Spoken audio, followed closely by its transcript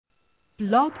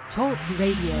Blog Talk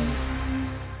Radio.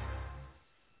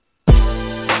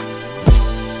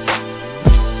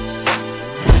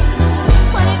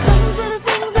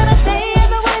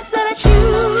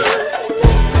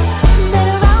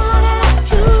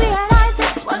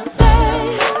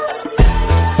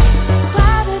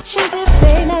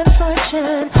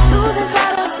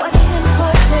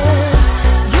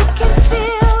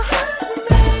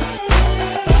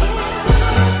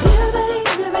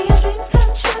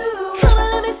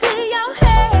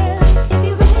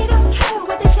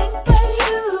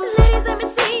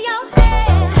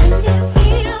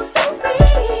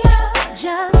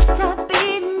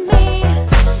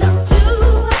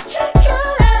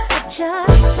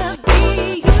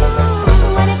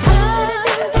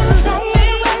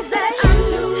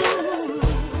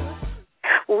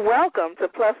 Welcome to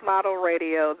PLUS Model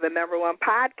Radio, the number one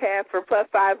podcast for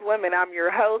plus-size women. I'm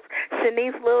your host,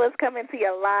 Chenese Lewis, coming to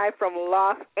you live from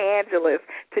Los Angeles.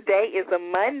 Today is a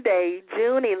Monday,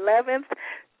 June 11th,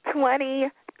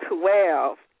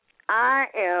 2012. I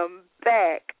am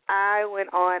back. I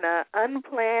went on an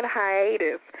unplanned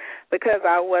hiatus because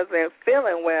I wasn't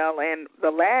feeling well, and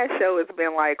the last show has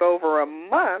been like over a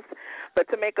month. But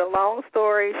to make a long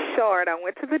story short, I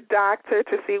went to the doctor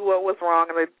to see what was wrong,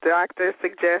 and the doctor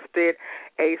suggested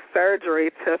a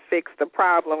surgery to fix the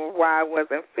problem of why I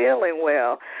wasn't feeling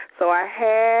well. So I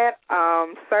had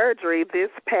surgery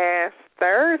this past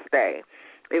Thursday.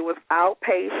 It was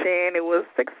outpatient. It was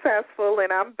successful,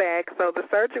 and I'm back. So the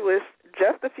surgery was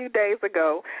just a few days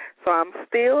ago. So I'm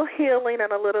still healing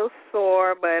and a little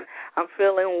sore, but I'm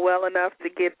feeling well enough to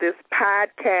get this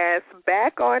podcast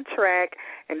back on track.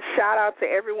 And shout out to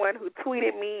everyone who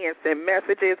tweeted me and sent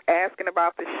messages asking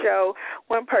about the show.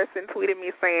 One person tweeted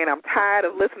me saying, I'm tired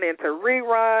of listening to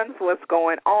reruns, what's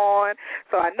going on.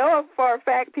 So I know for a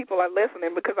fact people are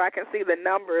listening because I can see the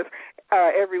numbers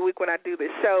every week when I do the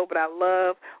show, but I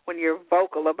love when you're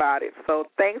vocal about it. So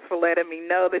thanks for letting me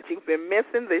know that you've been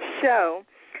missing the show.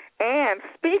 And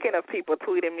speaking of people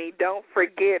tweeting me, don't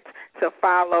forget to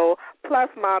follow PLUS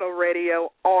Model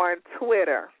Radio on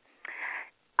Twitter.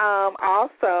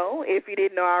 Also, if you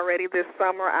didn't know already, this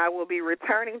summer I will be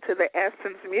returning to the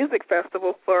Essence Music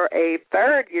Festival for a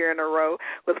third year in a row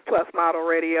with PLUS Model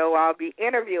Radio. I'll be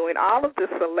interviewing all of the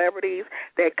celebrities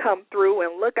that come through,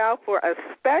 and look out for a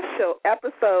special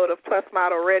episode of PLUS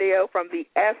Model Radio from the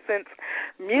Essence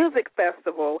Music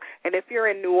Festival. And if you're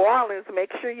in New Orleans,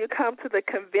 make sure you come to the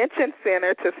Convention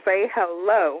Center to say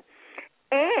hello.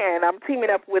 And I'm teaming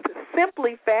up with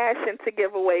Simply Fashion to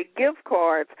give away gift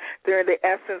cards during the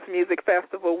Essence Music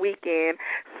Festival weekend.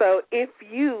 So if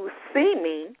you see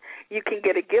me, you can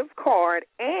get a gift card,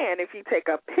 and if you take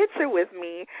a picture with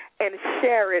me and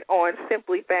share it on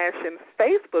Simply Fashion's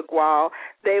Facebook wall,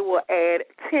 they will add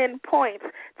 10 points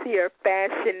to your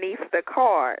Fashionista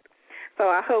card. So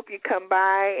I hope you come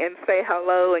by and say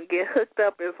hello and get hooked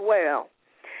up as well.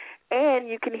 And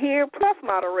you can hear PLUS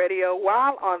Model Radio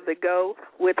while on the go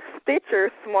with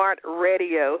Stitcher Smart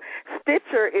Radio.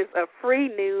 Stitcher is a free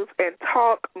news and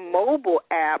talk mobile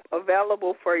app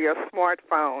available for your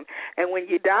smartphone. And when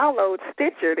you download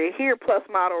Stitcher to hear PLUS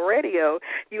Model Radio,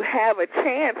 you have a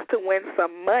chance to win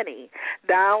some money.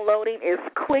 Downloading is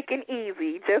quick and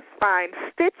easy. Just find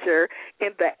Stitcher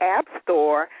in the App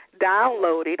Store.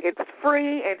 Download it. It's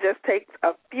free and just takes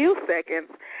a few seconds.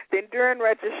 Then during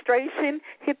registration,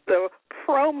 hit the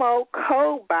promo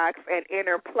code box and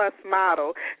enter PLUS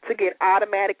Model to get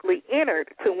automatically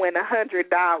entered to win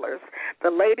 $100.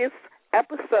 The latest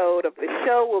episode of the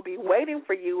show will be waiting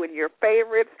for you in your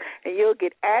favorites, and you'll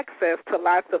get access to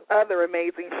lots of other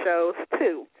amazing shows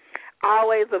too.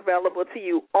 Always available to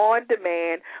you on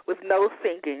demand with no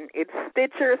syncing. It's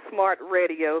Stitcher Smart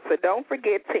Radio, so don't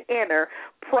forget to enter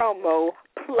promo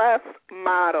PLUS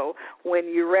Model when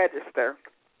you register.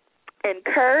 And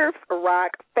Curves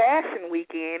Rock Fashion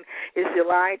Weekend is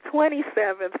July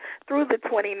 27th through the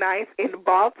 29th in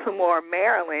Baltimore,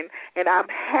 Maryland, and I'm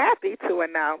happy to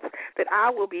announce that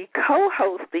I will be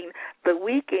co-hosting the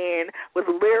weekend with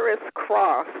Lyris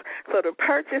Cross. So to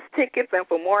purchase tickets and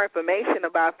for more information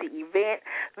about the event,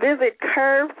 visit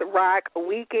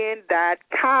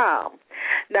curvesrockweekend.com.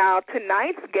 Now,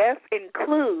 tonight's guests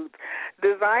include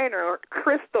designer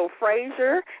Qristyl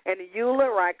Frazier and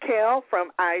Yuliya Raquel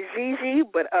from Igigi,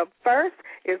 but up first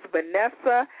is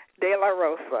Venessa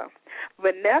DeLaRosa.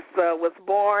 Venessa was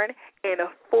born in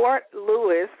Fort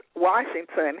Lewis,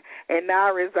 Washington, and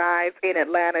now resides in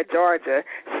Atlanta, Georgia.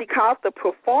 She caught the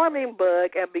performing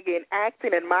bug and began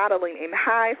acting and modeling in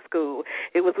high school.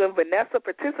 It was when Venessa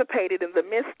participated in the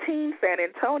Miss Teen San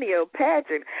Antonio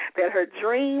pageant that her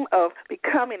dream of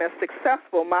becoming a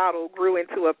successful model grew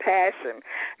into a passion.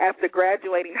 After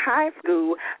graduating high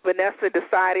school, Venessa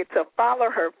decided to follow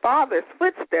her father's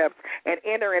footsteps and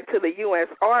enter into the U.S.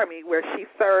 Army, where she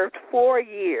served 4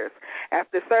 years.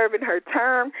 After serving her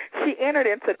term, she entered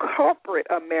into corporate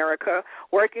America,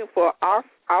 working for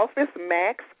Office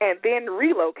Max and then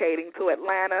relocating to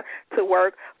Atlanta to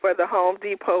work for the Home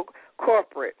Depot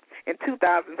corporate. In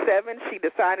 2007, she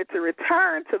decided to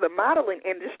return to the modeling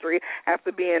industry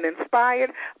after being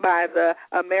inspired by the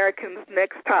America's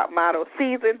Next Top Model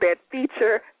season that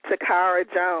featured Takara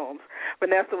Jones.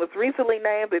 Venessa was recently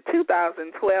named the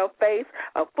 2012 Face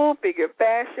of Full Figure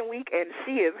Fashion Week, and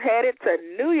she is headed to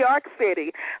New York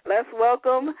City. Let's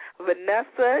welcome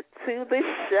Venessa to the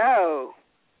show.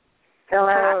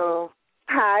 Hello.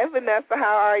 Hi, Venessa.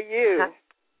 How are you?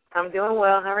 I'm doing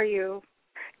well. How are you?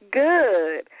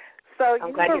 Good. So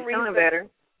I'm glad you're feeling better.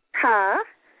 Huh?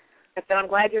 I said I'm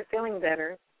glad you're feeling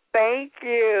better. Thank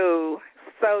you.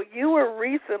 So you were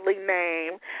recently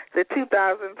named the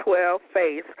 2012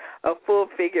 Face of Full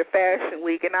Figure Fashion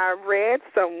Week, and I read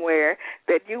somewhere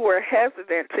that you were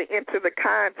hesitant to enter the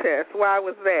contest. Why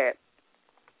was that?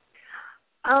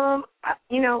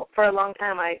 For a long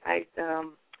time I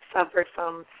suffered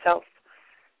from self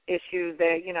issues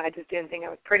that, I just didn't think I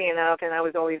was pretty enough, and I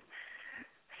was always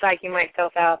psyching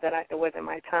myself out that it wasn't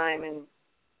my time, and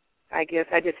I guess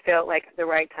I just felt like the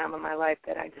right time in my life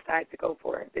that I decided to go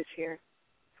for it this year.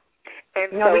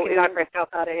 And so we can knock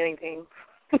ourselves out of anything.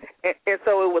 and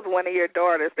so it was one of your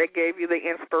daughters that gave you the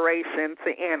inspiration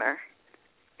to enter.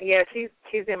 Yeah,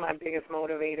 she's been my biggest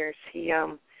motivator.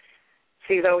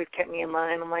 She's always kept me in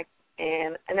line.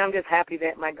 And I'm just happy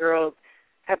that my girls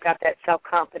have got that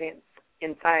self-confidence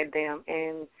inside them,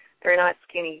 and they're not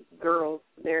skinny girls.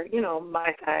 They're,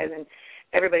 my size, and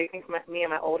everybody thinks me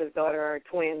and my oldest daughter are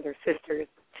twins or sisters.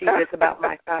 She's just about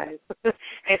my size,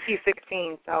 and she's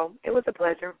 16, so it was a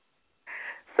pleasure.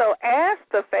 So as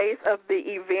the face of the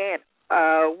event,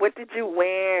 what did you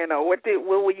win, or what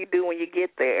will you do when you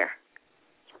get there?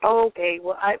 Okay,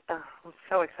 well, I'm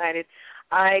so excited.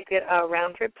 I get a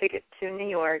round-trip ticket to New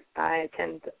York. I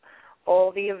attend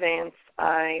all the events.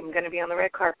 I'm going to be on the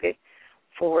red carpet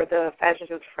for the fashion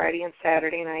shows Friday and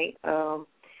Saturday night.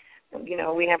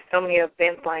 We have so many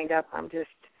events lined up. I'm just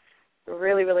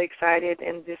really, really excited,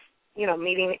 and just,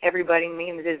 meeting everybody,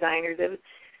 meeting the designers.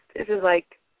 This is like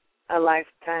a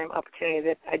lifetime opportunity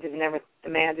that I just never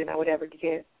imagined I would ever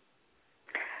get.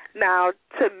 Now,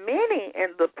 to many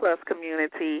in the PLUS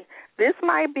community, this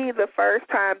might be the first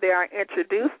time they are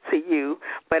introduced to you,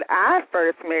 but I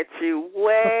first met you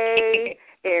way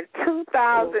in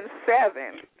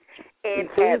 2007 in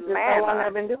Atlanta. How long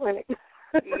I've been doing it.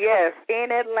 Yes, in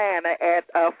Atlanta at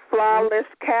a flawless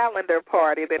calendar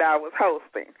party that I was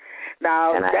hosting.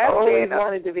 Now, and I always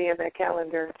wanted to be in that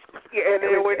calendar. Yeah,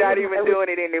 and we're not even doing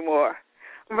it anymore.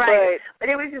 Right, but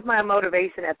it was just my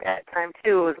motivation at that time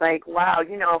too. It was like, wow,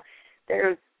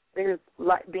 there's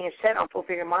like being shed on full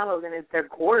figure models, and they're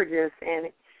gorgeous,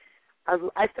 and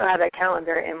I still have that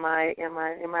calendar in my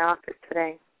office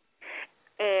today.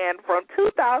 And from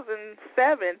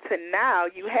 2007 to now,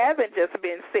 you haven't just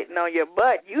been sitting on your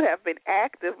butt. You have been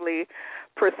actively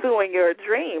pursuing your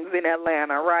dreams in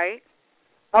Atlanta, right?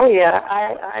 Oh yeah,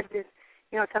 I just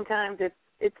sometimes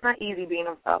it's not easy being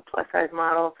a plus size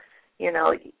model.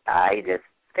 I just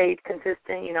stayed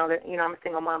consistent. I'm a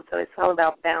single mom, so it's all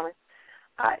about balance.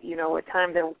 At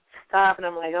times I stop and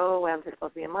I'm like, oh, I'm just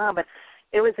supposed to be a mom, but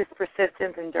it was just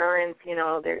persistence, endurance.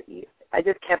 I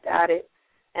just kept at it,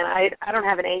 and I don't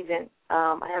have an agent.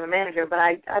 I have a manager, but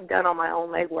I've done all my own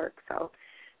legwork, so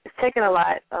it's taken a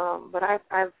lot. But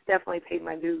I've definitely paid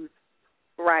my dues.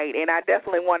 Right, and I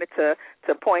definitely wanted to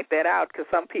point that out, because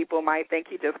some people might think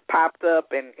you just popped up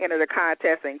and entered a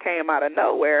contest and came out of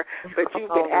nowhere, but you've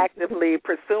been actively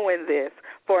pursuing this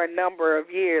for a number of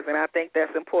years, and I think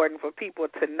that's important for people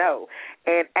to know.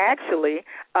 And actually,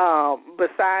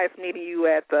 besides meeting you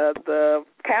at the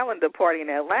calendar party in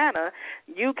Atlanta,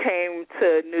 you came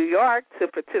to New York to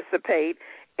participate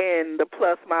in the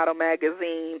PLUS Model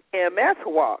Magazine MS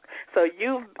Walk. So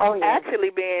you've actually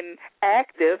been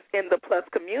active in the PLUS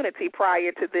community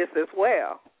prior to this as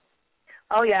well.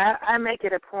 Oh, yeah. I make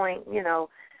it a point,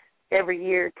 every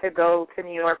year to go to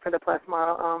New York for the PLUS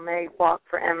Model Mag Walk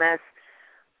for MS.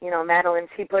 Madeline,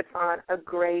 she puts on a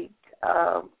great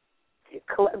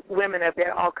women up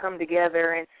there all come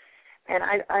together, and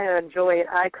I enjoy it.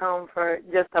 I come for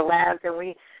just the laughs, and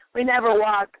we never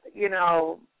walk,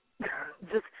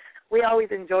 just we always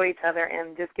enjoy each other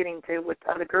and just getting to with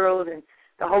other girls and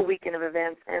the whole weekend of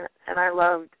events, and I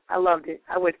loved it.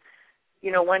 I would,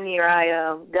 one year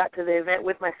I got to the event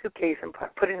with my suitcase and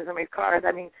put it in somebody's car.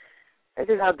 I mean, this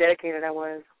is how dedicated I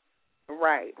was.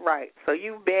 Right. So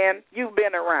you've been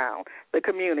around the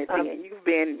community and you've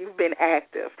been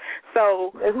active.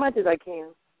 So as much as I can.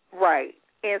 Right.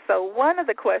 And so one of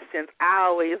the questions I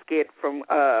always get from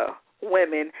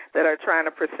women that are trying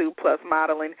to pursue plus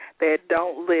modeling that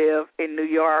don't live in New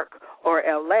York or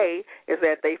L.A. is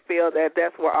that they feel that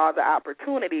that's where all the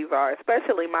opportunities are,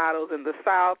 especially models in the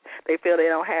South. They feel they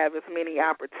don't have as many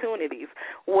opportunities.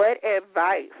 What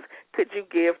advice could you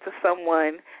give to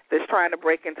someone that's trying to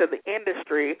break into the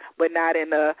industry but not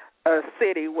in a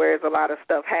city where there's a lot of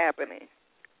stuff happening?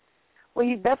 Well,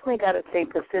 you definitely got to stay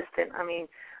persistent. I mean,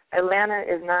 Atlanta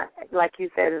is not, like you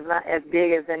said, is not as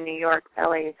big as the New York,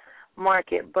 L.A.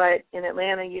 market, but in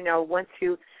Atlanta, once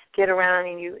you get around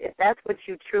and if that's what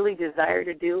you truly desire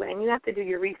to do, and you have to do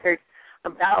your research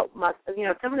about,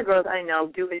 some of the girls I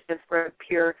know do it just for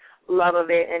pure love of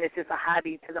it, and it's just a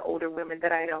hobby to the older women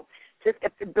that I know. Just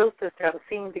if it builds to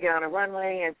self-esteem to get on a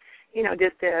runway and,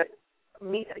 just to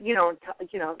meet,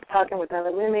 talking with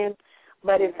other women.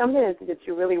 But if something is that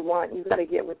you really want, you've got to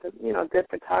get with a, good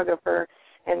photographer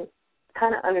and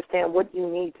kind of understand what you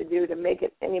need to do to make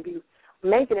it. And if you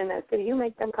make it in that city, you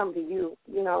make them come to you.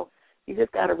 You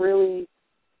just got to really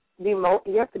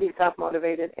you have to be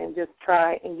self-motivated and just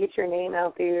try and get your name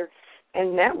out there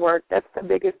and network. That's the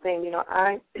biggest thing.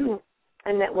 I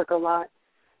network a lot,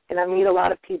 and I meet a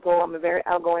lot of people. I'm a very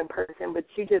outgoing person, but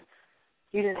you just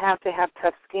have to have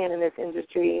tough skin in this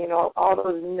industry. All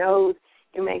those no's,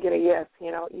 you may get a yes.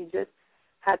 You just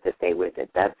have to stay with it.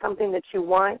 That's something that you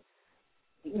want.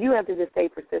 You have to just stay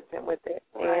persistent with it.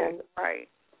 Right.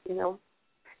 Build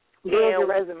your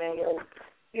resume,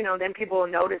 and then people will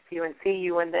notice you and see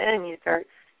you, and then you start,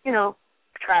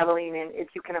 traveling. And if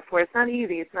you can afford, it's not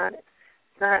easy. It's not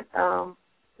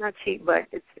cheap, but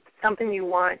it's something you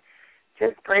want.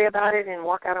 Just pray about it and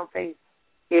walk out on faith.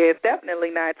 Yeah, it's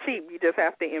definitely not cheap. You just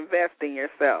have to invest in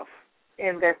yourself.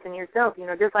 Invest in yourself,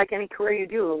 just like any career you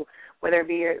do, whether it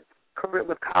be a career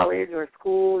with college or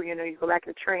school, you go back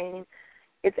to training.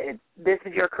 This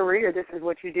is your career. This is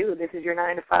what you do. This is your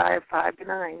 9 to 5, 5 to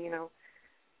 9,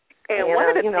 And one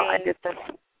of the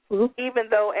things, even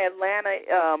though Atlanta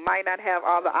might not have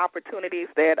all the opportunities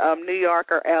that New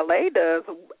York or L.A. does,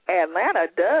 Atlanta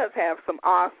does have some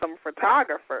awesome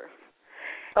photographers.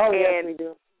 Oh, yes, we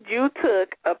do. You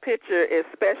took a picture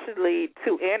especially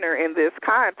to enter in this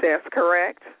contest,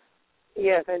 correct?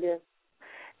 Yes, I did.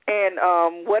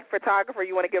 And what photographer,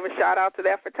 you want to give a shout-out to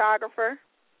that photographer?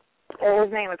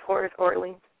 His name is Horace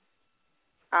Ortley.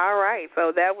 All right,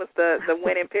 so that was the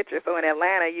winning picture. So in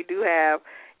Atlanta, you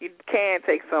can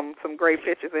take some great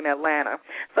pictures in Atlanta.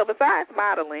 So besides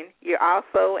modeling, you're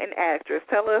also an actress.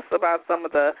 Tell us about some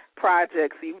of the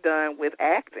projects you've done with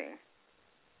acting.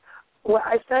 Well,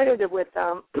 I started it with,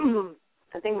 I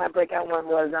think my breakout one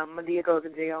was Medea Goes to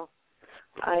Jail.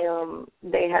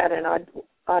 They had an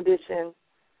audition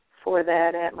for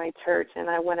that at my church, and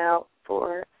I went out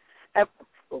for,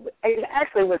 it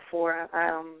actually was for,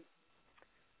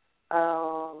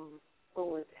 what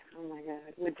was it? Oh, my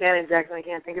God. With Janet Jackson, I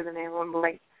can't think of the name. I'm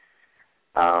like,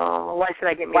 Why Should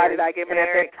I Get Married? Why Did I Get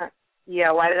Married?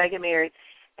 Why Did I Get Married?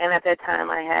 And at that time,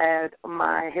 I had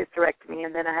my hysterectomy,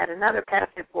 and then I had another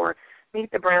casting for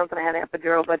Meet the Browns, and I had an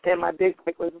epidural. But then my big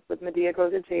break was with Medea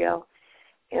Goes to Jail,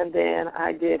 and then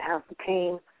I did House of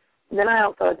Pain. And then I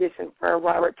also auditioned for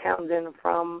Robert Townsend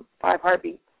from 5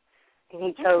 Heartbeats, and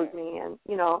he chose me. And,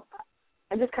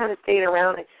 I just kind of stayed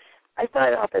around. I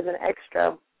started off as an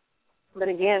extra, but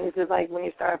again, it's just like when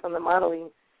you start from the modeling,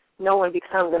 no one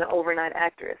becomes an overnight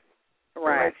actress.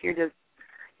 Right. Unless you're just,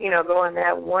 going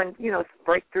that one,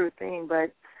 breakthrough thing,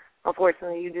 but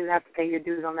unfortunately you do have to pay your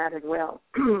dues on that as well.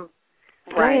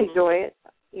 Right. I enjoy it.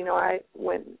 I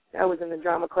was in the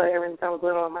drama club ever since I was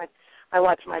little, and I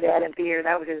watched my dad in theater.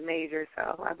 That was his major,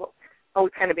 so I've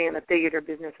always kind of been in the theater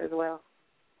business as well.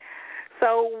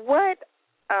 So what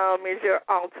is your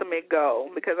ultimate goal?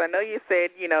 Because I know you said,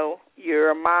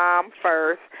 you're a mom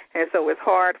first, and so it's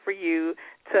hard for you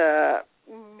to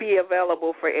be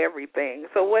available for everything.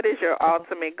 So what is your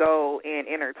ultimate goal in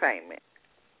entertainment?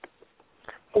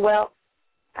 Well,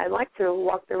 I'd like to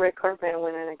walk the red carpet and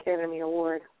win an Academy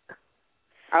Award.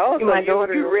 Oh, so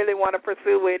you really want to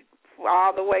pursue it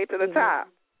all the way to the top?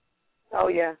 Oh,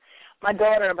 yeah. My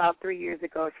daughter, about 3 years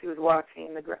ago, she was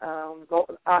watching the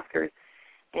Oscars,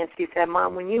 and she said,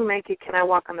 Mom, when you make it, can I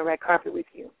walk on the red carpet with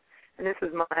you? And this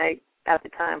was my, at the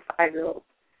time, 5-year-old.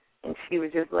 And she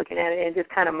was just looking at it and just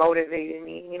kind of motivated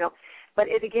me, you know. But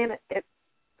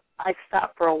I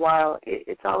stopped for a while.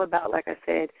 It's all about, like I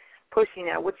said, pushing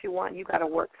out what you want. You got to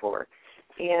work for it.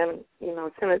 And, you know,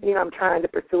 as soon as, you know, I'm trying to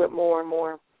pursue it more and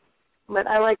more. But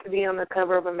I like to be on the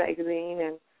cover of a magazine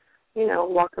and, you know,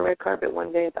 walk the red carpet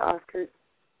one day at the Oscars.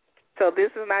 So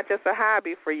this is not just a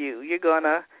hobby for you. You're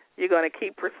gonna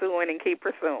keep pursuing and keep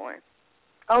pursuing.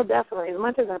 Oh, definitely, as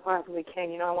much as I possibly can.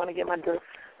 You know, I want to get my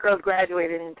girls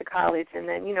graduated into college, and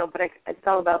then, you know, but it's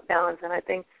all about balance, and I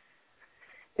think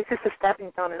it's just a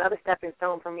stepping stone, another stepping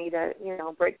stone for me to, you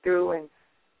know, break through. And,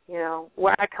 you know,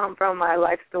 where I come from, my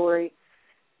life story,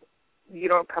 you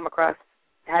don't come across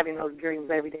having those dreams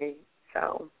every day.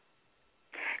 So.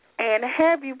 And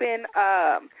have you been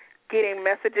getting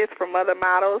messages from other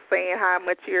models saying how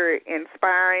much you're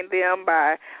inspiring them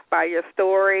by your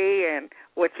story and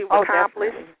what you've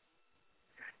accomplished?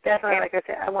 Definitely. Like I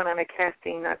said, I went on a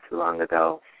casting not too long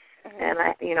ago, and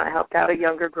I helped out a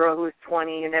younger girl who was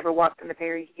 20 and never walked in a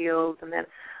pair of heels. And then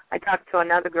I talked to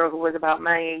another girl who was about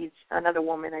my age, another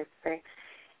woman, I should say.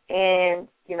 And,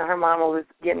 you know, her mama was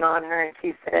getting on her, and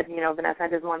she said, you know, Vanessa, I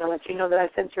just want to let you know that I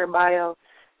sent your bio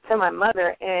to my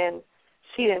mother. And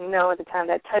she didn't know at the time.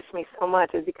 That touched me so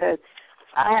much, is because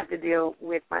I have to deal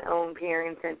with my own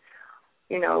parents, and,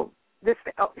 you know,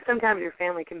 sometimes your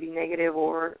family can be negative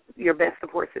or your best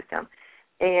support system.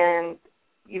 And,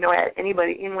 you know,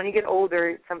 anybody, and when you get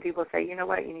older, some people say, you know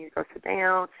what, you need to go sit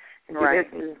down and do this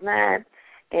and this and that.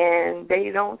 And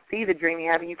they don't see the dream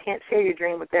you have, and you can't share your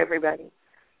dream with everybody.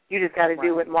 You just got to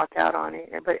do it and walk out on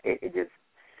it. But it just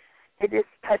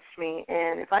touched me,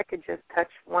 and if I could just touch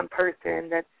one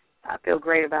person, I feel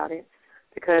great about it,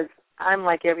 because I'm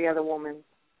like every other woman,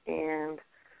 and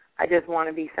I just want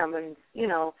to be someone's, you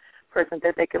know, person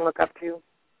that they can look up to.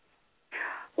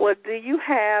 Well, do you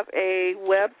have a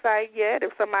website yet?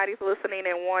 If somebody's listening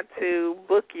and want to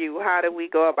book you, how do we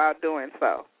go about doing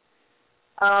so?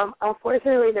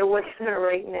 Unfortunately, they're working on it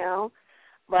right now,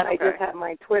 but I just have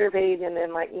my Twitter page and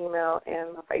then my email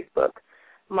and my Facebook.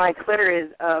 My Twitter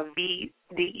is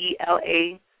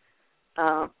VDELA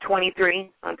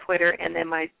 23 on Twitter, and then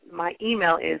my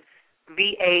email is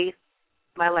VA,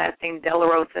 my last name,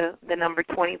 DeLaRosa, the number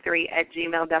 23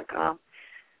 @gmail.com.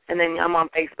 And then I'm on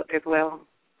Facebook as well.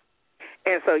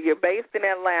 And so you're based in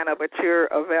Atlanta, but you're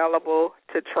available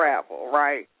to travel,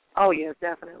 right? Oh, yes,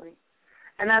 definitely.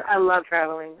 And I love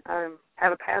traveling. I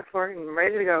have a passport and I'm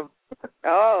ready to go.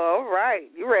 Oh, all right.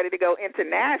 You're ready to go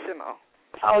international.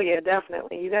 Oh, yeah,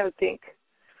 definitely. You got to think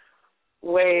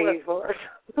way forward.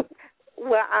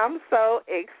 Well, I'm so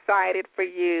excited for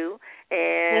you,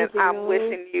 and I'm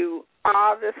wishing you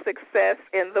all the success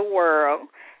in the world.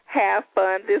 Have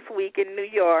fun this week in New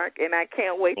York, and I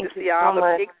can't wait to see all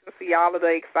of the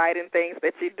exciting things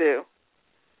that you do.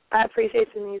 I appreciate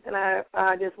you, Denise, and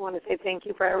I just want to say thank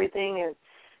you for everything. And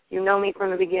you know me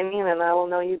from the beginning, and I will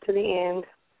know you to the end.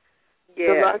 Yes.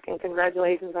 Good luck and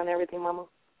congratulations on everything, Mama.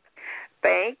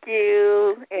 Thank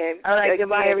you. And all right,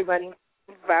 goodbye, everybody.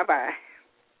 Bye-bye.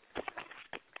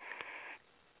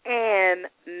 And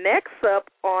next up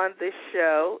on the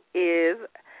show is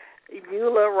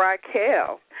Yuliya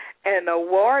Raquel, an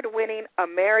award-winning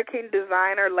American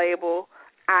designer label.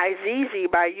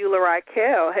 Igigi by Yuliya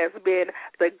Raquel has been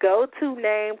the go-to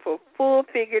name for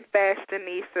full-figured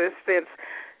fashionistas since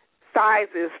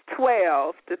sizes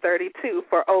 12 to 32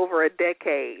 for over a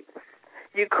decade.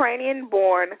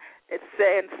 Ukrainian-born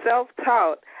and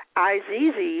self-taught,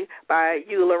 Igigi by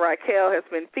Yuliya Raquel has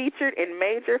been featured in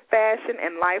major fashion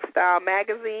and lifestyle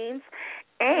magazines,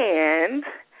 and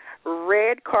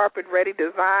red carpet-ready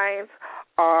designs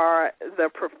are the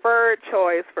preferred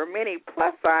choice for many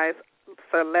plus-size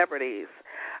celebrities.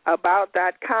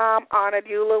 About.com honored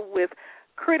Yuliya with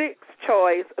Critics'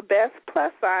 Choice Best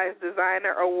Plus-Size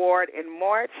Designer Award in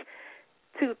March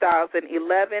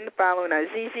 2011, following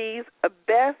Igigi's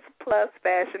Best Plus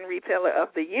Fashion Retailer of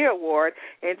the Year Award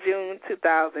in June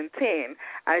 2010.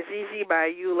 Igigi by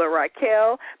Yuliya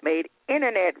Raquel made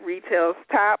Internet Retail's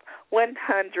top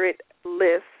 100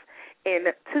 lists in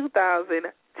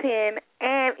 2010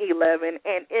 and 11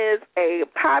 and is a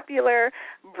popular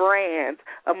brand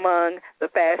among the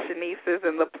fashionistas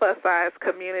in the plus-size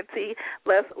community.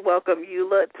 Let's welcome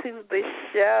Yuliya to the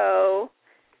show.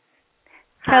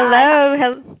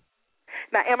 Hello.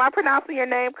 Now, am I pronouncing your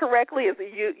name correctly? Is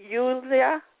it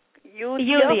Yuliya?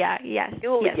 Yuliya, yes.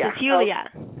 Yuliya. Yes, it's Yuliya.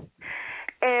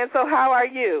 And so how are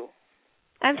you?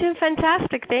 I'm doing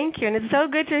fantastic, thank you. And it's so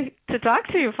good to talk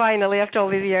to you finally after all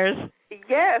these years.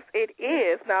 Yes, it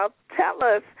is. Now, tell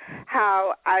us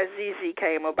how Igigi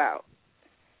came about.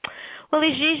 Well,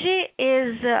 Igigi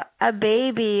is a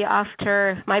baby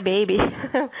after my baby.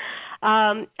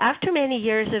 After many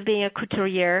years of being a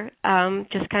couturier,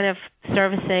 just kind of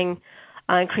servicing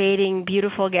and creating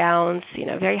beautiful gowns,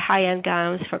 very high-end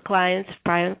gowns for clients,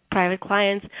 private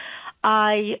clients,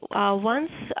 I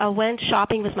once went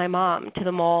shopping with my mom to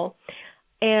the mall.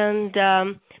 And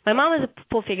my mom was a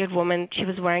full-figured woman. She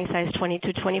was wearing size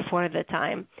 22, 24 at the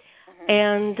time.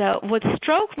 And what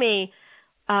struck me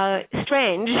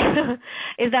strange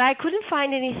is that I couldn't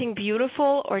find anything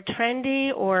beautiful or trendy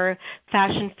or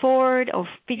fashion-forward or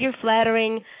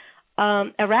figure-flattering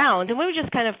around. And we were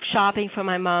just kind of shopping for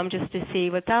my mom just to see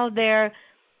what's out there.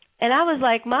 And I was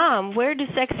like, Mom, where do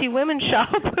sexy women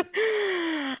shop?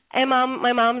 And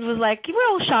my mom was like,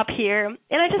 we'll shop here.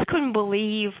 And I just couldn't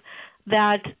believe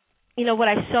that, what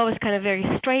I saw was kind of very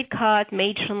straight cut,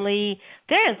 matronly,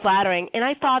 very unflattering. And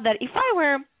I thought that if I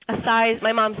were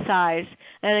my mom's size,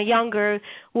 and a younger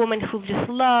woman who just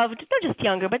loved, not just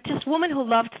younger, but just woman who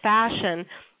loved fashion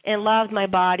and loved my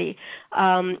body,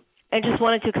 and just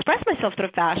wanted to express myself through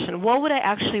fashion, what would I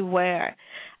actually wear?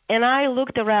 And I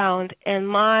looked around, and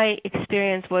my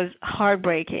experience was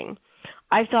heartbreaking.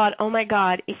 I thought, oh my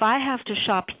God, if I have to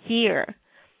shop here,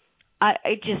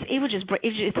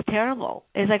 it's terrible.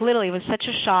 It's like literally, it was such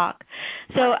a shock.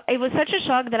 So it was such a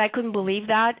shock that I couldn't believe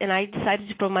that, and I decided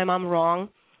to prove my mom wrong.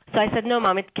 So I said, no,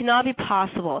 Mom, it cannot be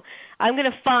possible. I'm going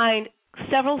to find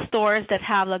several stores that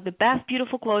have like the best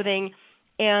beautiful clothing,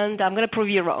 and I'm going to prove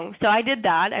you wrong. So I did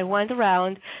that. I went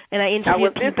around, and I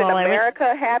interviewed people. Was this in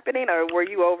America happening, or were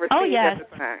you overseas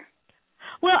at the time?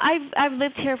 Well, I've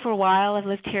lived here for a while. I've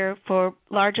lived here for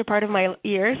larger part of my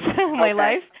years, my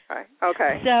life.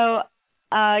 Okay. So,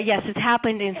 yes, it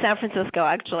happened in San Francisco,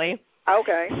 actually.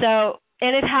 Okay. So,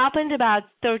 and it happened about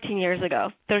 14 years ago.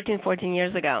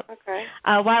 Okay.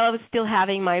 While I was still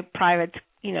having my private,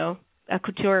 a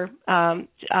couture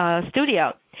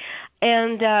studio.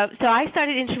 And so I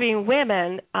started interviewing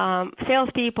women,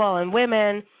 salespeople and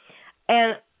women,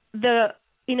 and the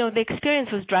experience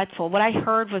was dreadful. What I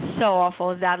heard was so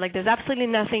awful, is that like there's absolutely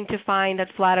nothing to find that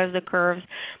flatters the curves,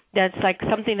 that's like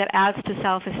something that adds to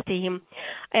self-esteem.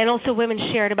 And also women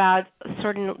shared about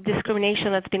certain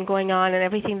discrimination that's been going on and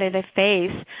everything that they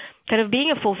face, kind of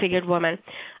being a full-figured woman.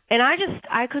 And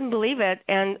I couldn't believe it.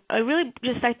 And I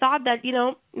thought that,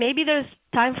 maybe there's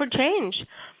time for change.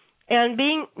 And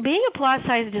being a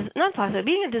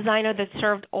being a designer that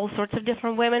served all sorts of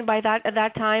different women at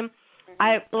that time,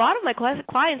 a lot of my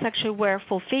clients actually were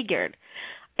full-figured.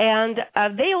 And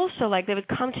they also, they would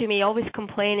come to me always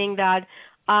complaining that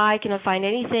I cannot find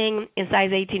anything in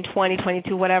size 18, 20,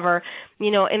 22, whatever,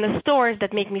 in the stores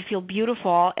that make me feel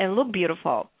beautiful and look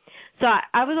beautiful. So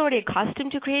I was already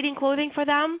accustomed to creating clothing for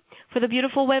them, for the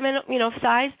beautiful women, of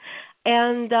size.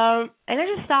 And I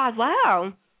just thought,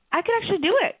 wow, I could actually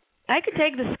do it. I could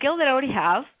take the skill that I already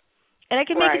have, and I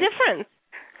could make a difference.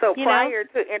 So prior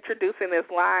to introducing this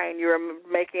line, you were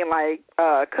making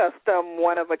custom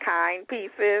one-of-a-kind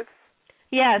pieces?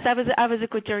 Yes, I was a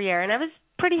couturier, and I was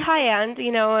pretty high-end,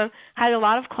 had a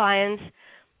lot of clients.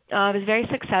 I was very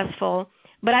successful,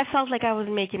 but I felt like I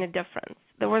wasn't making a difference.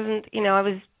 There wasn't,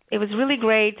 it was really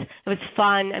great. It was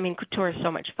fun. I mean, couture is so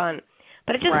much fun.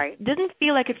 But it just didn't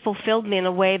feel like it fulfilled me in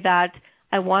a way that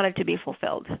I wanted to be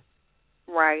fulfilled.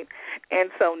 Right.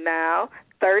 And so now,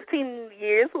 13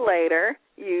 years later,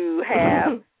 you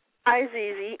have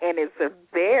Igigi, and it's a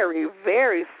very,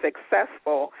 very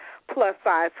successful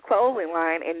plus-size clothing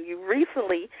line, and you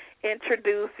recently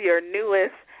introduced your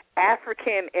newest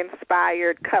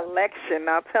African-inspired collection.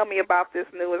 Now tell me about this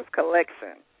newest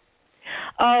collection.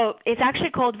 Oh, it's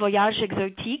actually called Voyage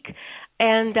Exotique,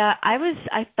 and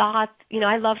I thought,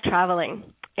 I love traveling,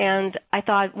 and I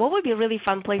thought, what would be really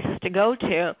fun places to go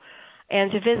to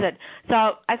and to visit? So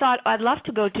I thought, I'd love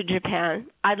to go to Japan.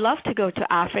 I'd love to go to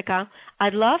Africa.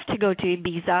 I'd love to go to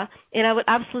Ibiza, and I would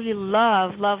absolutely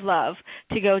love, love, love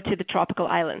to go to the tropical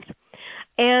islands.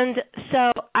 And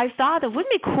so I thought it wouldn't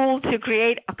be cool to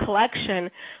create a collection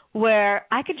where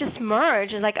I could just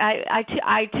merge, and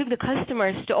I took the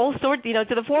customers to all sorts, to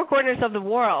the four corners of the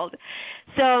world.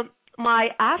 So my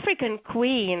African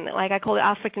queen, I call it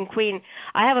African queen,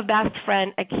 I have a best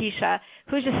friend, Akisha,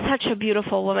 who's just such a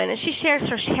beautiful woman, and she shares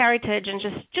her heritage and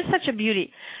just such a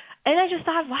beauty. And I just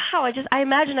thought, wow, I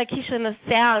imagine Akisha in the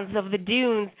sands of the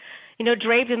dunes,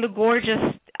 draped in the gorgeous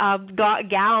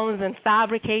gowns and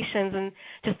fabrications, and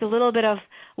just a little bit of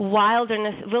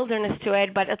wilderness to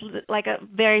it, but like a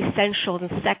very sensual and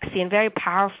sexy and very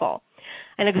powerful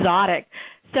and exotic.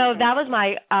 So that was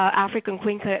my African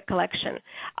Queen collection.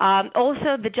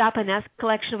 Also, the Japanese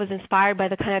collection was inspired by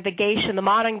the kind of the geisha, the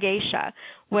modern geisha,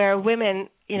 where women,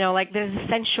 like there's a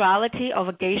sensuality of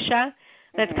a geisha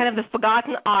that's kind of the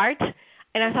forgotten art.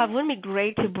 And I thought, wouldn't it be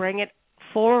great to bring it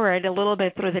forward a little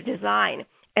bit through the design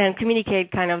and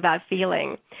communicate kind of that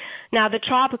feeling. Now, the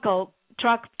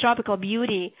tropical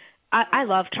beauty, I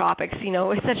love tropics.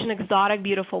 It's such an exotic,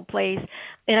 beautiful place.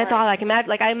 And I thought,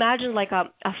 I imagined like a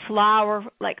flower,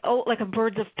 like a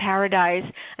birds of paradise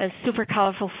and super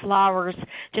colorful flowers,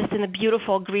 just in a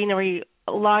beautiful greenery,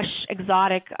 lush,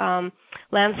 exotic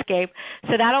landscape.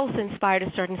 So that also inspired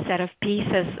a certain set of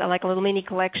pieces, like a little mini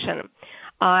collection.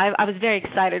 I was very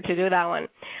excited to do that one.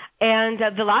 And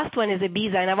the last one is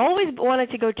Ibiza, and I've always wanted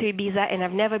to go to Ibiza, and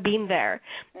I've never been there.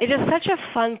 It is such a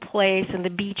fun place, and the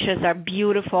beaches are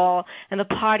beautiful, and the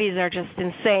parties are just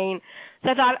insane. So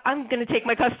I thought, I'm going to take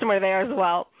my customer there as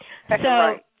well.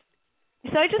 So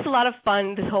it's just a lot of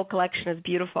fun. This whole collection is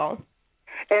beautiful.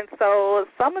 And so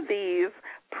some of these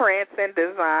prints and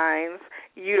designs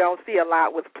you don't see a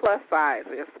lot with plus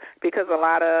sizes, because a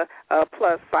lot of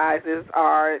plus sizes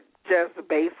are just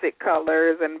basic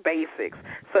colors and basics.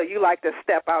 So you like to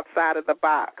step outside of the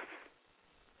box.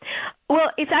 Well,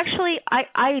 it's actually,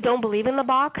 I don't believe in the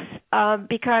box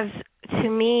because to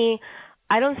me,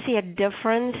 I don't see a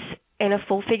difference in a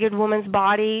full-figured woman's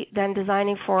body than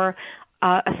designing for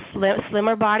a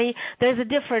slimmer body. There's a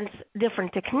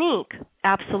different technique,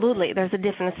 absolutely. There's a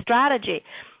different strategy.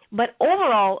 But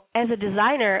overall, as a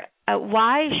designer,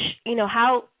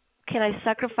 how can I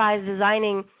sacrifice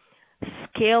designing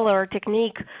skill or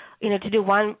technique, to do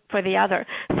one for the other?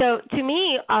 So to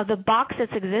me, the box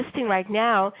that's existing right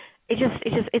now,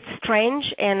 it's strange,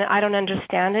 and I don't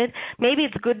understand it. Maybe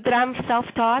it's good that I'm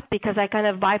self-taught because I kind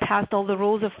of bypassed all the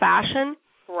rules of fashion,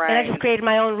 and I just created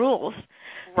my own rules.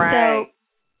 Right.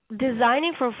 So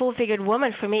designing for a full-figured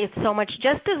woman, for me, it's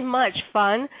just as much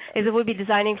fun as it would be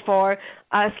designing for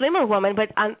a slimmer woman.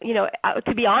 But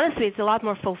to be honest with you, it's a lot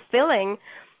more fulfilling.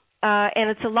 And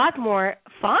it's a lot more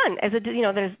fun.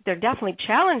 There are definitely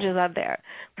challenges out there,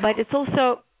 but it's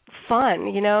also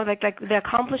fun. Like the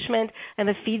accomplishment and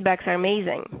the feedbacks are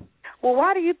amazing. Well,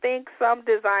 why do you think some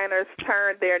designers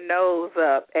turn their nose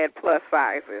up at plus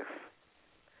sizes?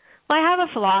 Well, I have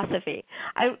a philosophy.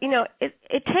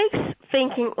 It takes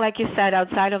thinking, like you said,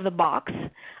 outside of the box,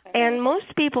 and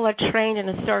most people are trained in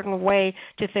a certain way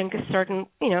to think a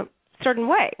certain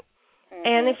way.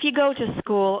 And if you go to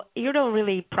school, you don't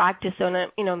really practice on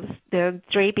the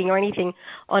draping or anything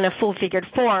on a full-figured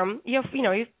form.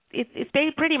 It's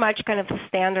pretty much kind of a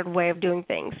standard way of doing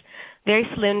things, very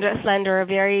slender,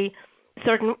 very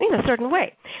certain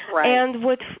way. Right. And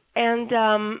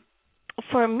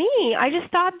for me, I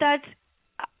just thought that,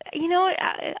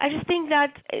 I just think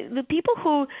that the people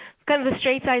who kind of the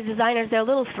straight size designers, they're a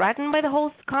little threatened by the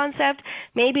whole concept.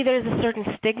 Maybe there's a certain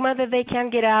stigma that they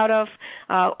can't get out of,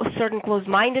 a certain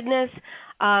closed-mindedness.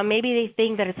 Maybe they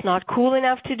think that it's not cool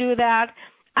enough to do that.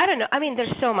 I don't know. I mean,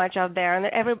 there's so much out there, and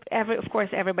of course,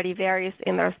 everybody varies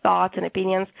in their thoughts and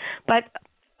opinions. But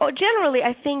generally,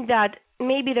 I think that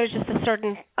maybe there's just a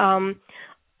certain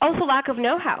also lack of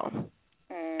know-how.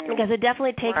 Because it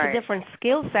definitely takes a different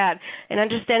skill set and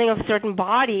understanding of a certain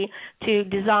body to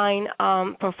design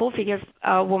for a full-figure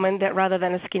woman rather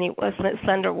than a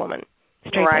slender woman,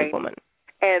 straight-type woman.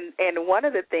 And one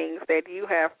of the things that you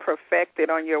have perfected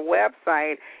on your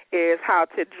website is how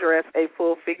to dress a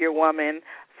full-figure woman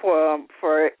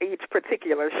for each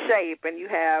particular shape, and you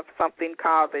have something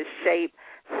called a shape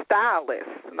stylist.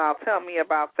 Now, tell me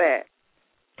about that.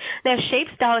 Now, Shape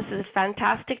Stylist is a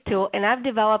fantastic tool, and I've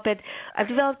developed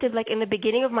it like in the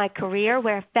beginning of my career,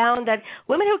 where I found that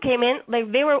women who came in,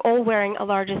 like they were all wearing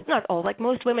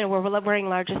most women were wearing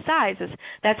larger sizes.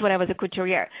 That's when I was a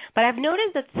couturier. But I've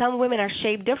noticed that some women are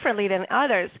shaped differently than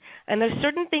others, and there's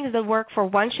certain things that work for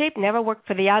one shape never work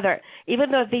for the other, even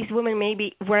though these women may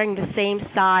be wearing the same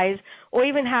size or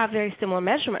even have very similar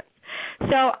measurements.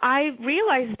 So I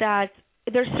realized that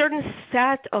there's a certain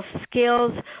set of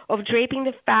skills of draping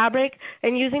the fabric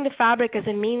and using the fabric as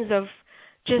a means of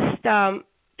just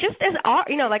as art,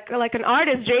 like an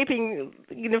artist draping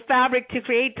fabric to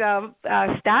create a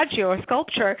statue or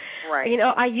sculpture. Right.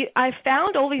 I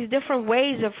found all these different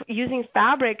ways of using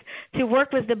fabric to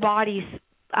work with the body's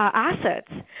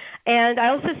assets, and I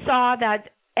also saw that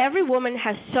every woman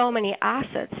has so many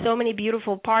assets, so many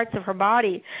beautiful parts of her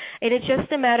body, and it's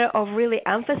just a matter of really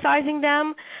emphasizing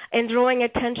them and drawing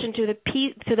attention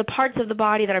to the parts of the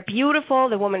body that are beautiful,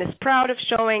 the woman is proud of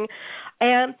showing,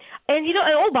 And and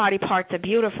all body parts are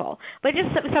beautiful, but just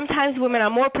sometimes women are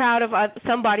more proud of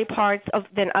some body parts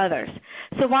than others.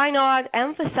 So why not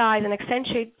emphasize and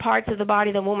accentuate parts of the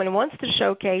body the woman wants to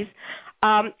showcase,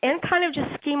 and kind of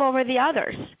just scheme over the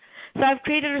others. So I've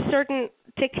created a certain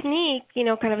technique,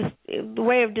 kind of a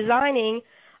way of designing,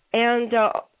 and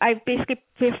I've basically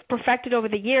perfected over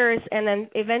the years, and then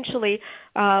eventually,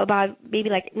 about maybe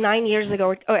like 9 years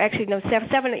ago, or actually no,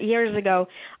 7 years ago,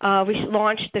 we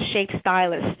launched the Shape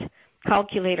Stylist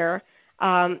calculator,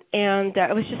 and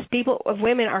it was just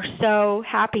women are so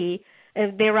happy,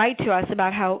 and they write to us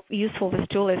about how useful this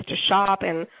tool is to shop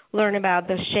and learn about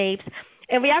the shapes.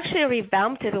 And we actually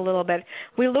revamped it a little bit.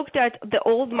 We looked at the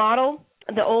old model,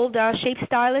 the old Shape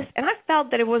Stylist, and I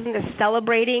felt that it wasn't as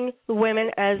celebrating women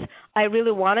as I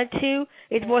really wanted to.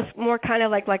 It was more kind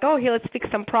of like, oh, here, let's fix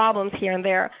some problems here and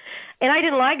there. And I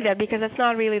didn't like that because that's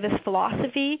not really this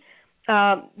philosophy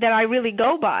that I really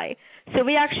go by. So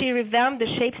we actually revamped the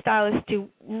Shape Stylist to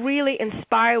really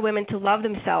inspire women to love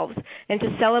themselves and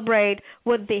to celebrate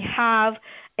what they have.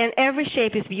 And every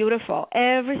shape is beautiful.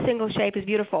 Every single shape is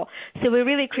beautiful. So we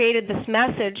really created this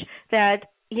message that,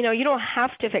 you don't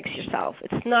have to fix yourself.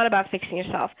 It's not about fixing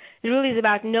yourself. It really is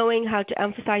about knowing how to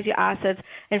emphasize your assets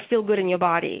and feel good in your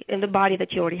body, in the body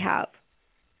that you already have.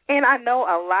 And I know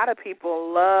a lot of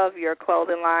people love your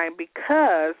clothing line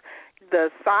because the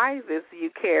sizes you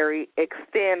carry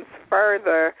extends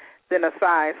further than a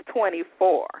size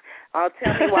 24.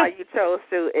 Tell me why you chose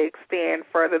to extend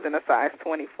further than a size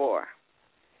 24.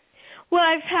 Well,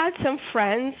 I've had some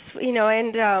friends,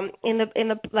 and in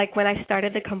the like when I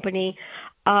started the company,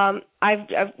 I've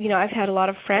had a lot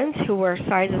of friends who were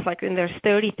sizes like in their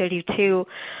 30, 32,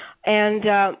 and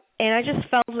I just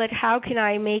felt like, how can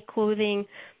I make clothing?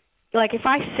 Like, if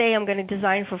I say I'm going to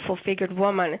design for a full-figured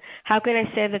woman, how can I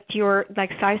say that your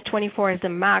size 24 is the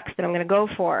max that I'm going to go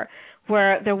for?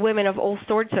 Where there are women of all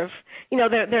sorts of,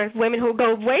 there are women who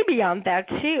go way beyond that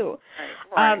too.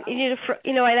 Right.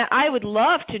 And I would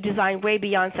love to design way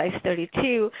beyond size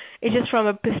 32. It's just from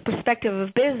a perspective of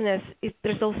business,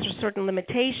 there's also certain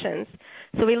limitations.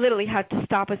 So we literally had to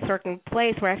stop at a certain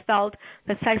place where I felt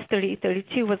that size 30,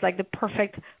 32 was like the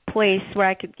perfect place where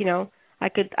I could,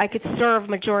 I could serve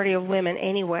majority of women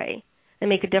anyway and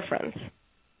make a difference.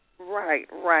 Right.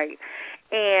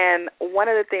 And one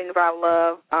of the things I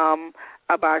love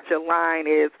about your line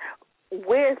is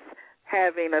with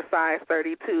having a size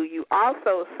 32, you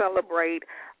also celebrate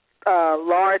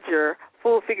larger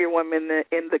full-figure women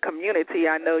in the community.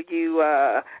 I know you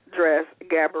dress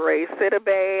Gabourey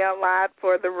Sidibe a lot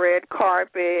for the red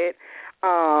carpet.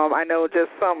 I know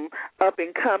just some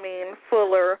up-and-coming,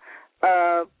 fuller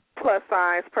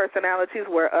plus-size personalities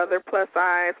where other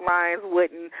plus-size lines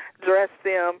wouldn't dress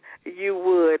them, you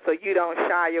would, so you don't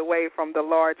shy away from the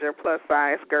larger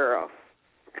plus-size girls.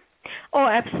 Oh,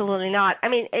 absolutely not. I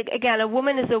mean, again, a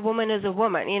woman is a woman is a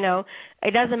woman,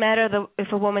 It doesn't matter if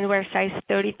a woman wears size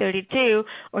 30, 32,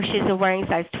 or she's wearing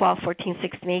size 12, 14,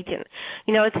 16, 18.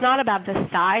 It's not about the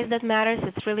size that matters.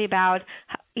 It's really about,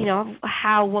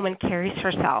 how a woman carries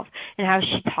herself and how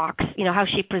she talks, how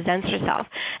she presents herself.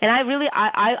 And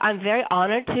I'm very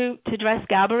honored to dress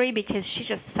Gabourey because she's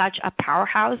just such a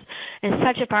powerhouse and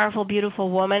such a powerful,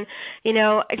 beautiful woman.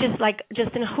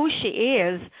 Just in who she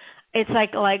is, it's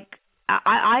like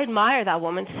I admire that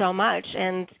woman so much,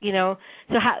 and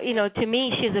so how, to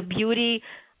me she's a beauty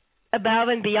above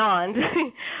and beyond,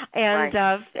 and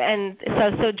right. And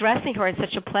so dressing her is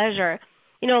such a pleasure.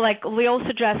 We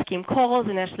also dress Kim Coles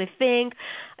and Ashley Fink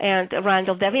and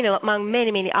Randall Dev, among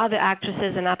many other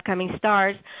actresses and upcoming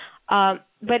stars.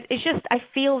 But it's just, I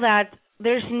feel that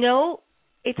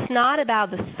it's not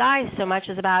about the size so much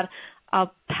as about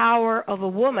power of a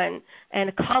woman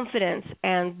and confidence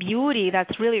and beauty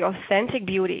that's really authentic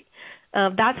beauty.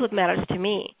 That's what matters to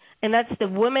me. And that's the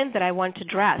women that I want to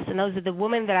dress. And those are the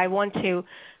women that I want to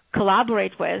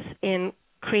collaborate with in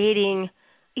creating,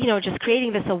 just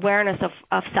creating this awareness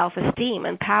of self-esteem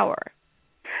and power.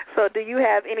 So do you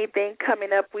have anything coming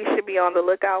up we should be on the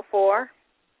lookout for?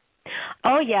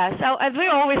 Oh, yes. So we're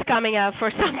always coming up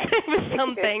for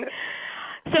something.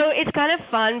 So it's kind of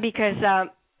fun because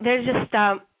there's just,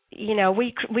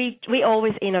 we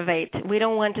always innovate. We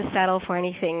don't want to settle for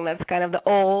anything that's kind of the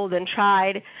old and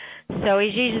tried. So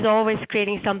Igigi is always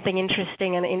creating something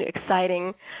interesting and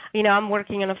exciting. I'm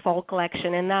working on a fall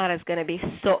collection, and that is going to be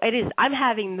I'm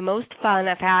having the most fun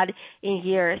I've had in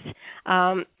years.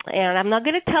 And I'm not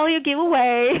going to tell you, give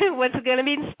away what's going to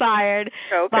be inspired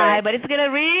by, but it's going to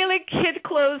really hit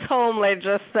close home, let's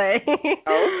just say.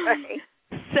 Okay.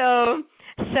 So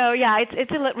So yeah,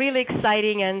 it's really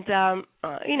exciting, and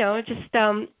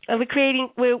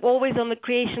we're always on the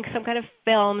creation of some kind of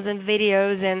films and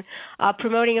videos and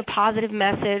promoting a positive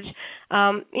message.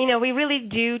 We really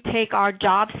do take our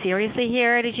job seriously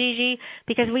here at Igigi,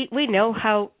 because we know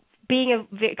how, being an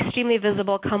extremely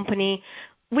visible company,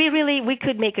 we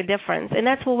could make a difference, and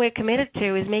that's what we're committed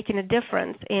to, is making a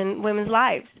difference in women's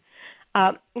lives.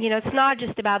 It's not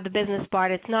just about the business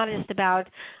part. It's not just about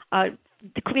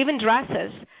even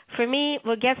dresses. For me,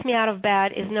 what gets me out of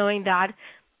bed is knowing that,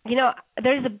 I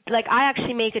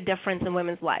actually make a difference in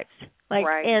women's lives.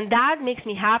 Right. And that makes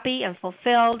me happy and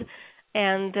fulfilled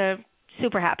and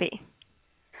super happy.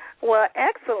 Well,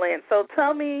 excellent. So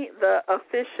tell me the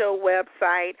official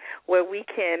website where we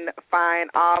can find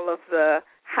all of the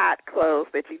hot clothes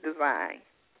that you design.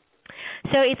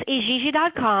 So it's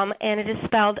Igigi.com, and it is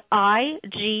spelled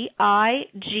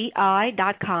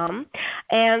IGIGI.com.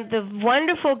 And the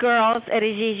wonderful girls at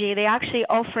Igigi, they actually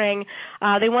offering,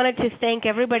 they wanted to thank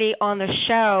everybody on the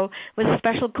show with a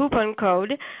special coupon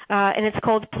code, and it's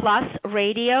called PLUS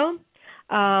Radio.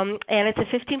 And it's a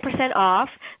 15% off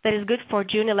that is good for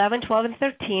June 11, 12, and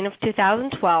 13 of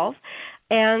 2012.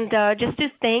 And just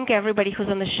to thank everybody who's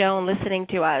on the show and listening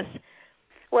to us.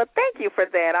 Well, thank you for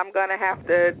that. I'm going to have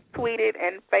to tweet it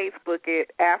and Facebook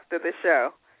it after the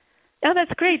show. Oh,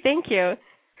 that's great. Thank you.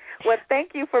 Well,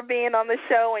 thank you for being on the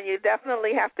show, and you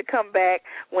definitely have to come back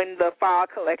when the fall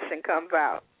collection comes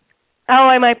out.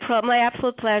 Oh, my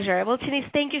absolute pleasure. Well, Chenese,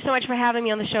 thank you so much for having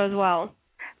me on the show as well.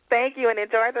 Thank you, and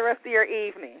enjoy the rest of your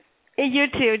evening. You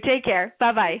too. Take care.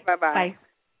 Bye-bye. Bye-bye. Bye.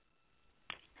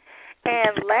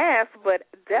 And last but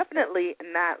definitely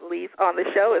not least on the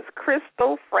show is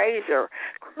Qristyl Frazier.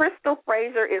 Qristyl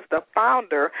Frazier is the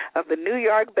founder of the New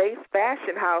York-based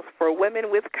fashion house for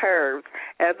women with curves.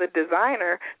 As a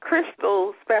designer,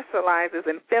 Qristyl specializes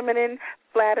in feminine,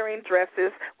 flattering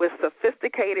dresses with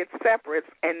sophisticated separates,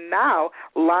 and now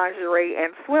lingerie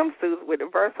and swimsuits with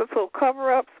versatile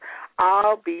cover-ups,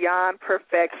 all beyond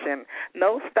perfection.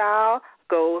 No style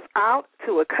goes out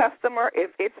to a customer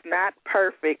if it's not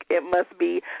perfect. It must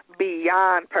be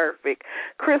beyond perfect.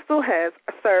 Qristyl has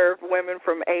served women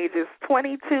from ages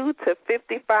 22 to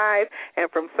 55 and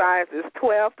from sizes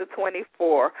 12 to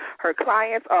 24. Her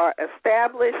clients are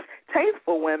established,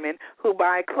 tasteful women who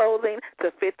buy clothing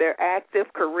to fit their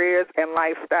active careers and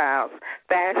lifestyles.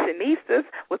 Fashionistas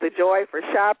with a joy for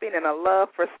shopping and a love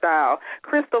for style.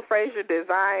 Qristyl Frazier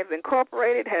Designs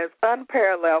Incorporated has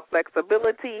unparalleled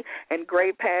flexibility and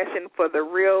great passion for the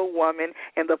real woman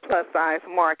in the plus-size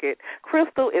market.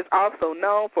 Qristyl is also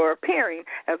known for appearing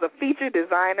as a featured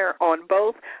designer on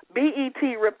both BET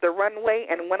Rip the Runway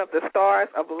and one of the stars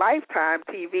of Lifetime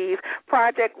TV's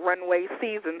Project Runway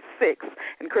Season 6.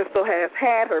 And Qristyl has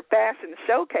had her fashion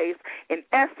showcased in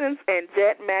Essence and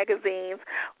Jet magazines,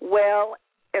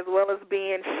 as well as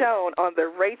being shown on the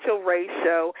Rachel Ray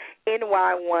Show,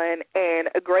 NY1, and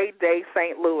A Great Day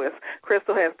St. Louis.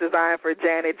 Qristyl has designed for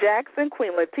Janet Jackson,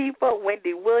 Queen Latifah,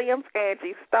 Wendy Williams,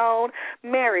 Angie Stone,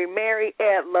 Mary,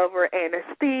 Ed Lover, and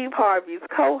Steve Harvey's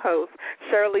co-host,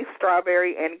 Shirley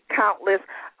Strawberry, and countless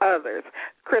others.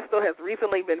 Qristyl has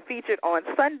recently been featured on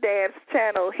Sundance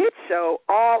Channel hit show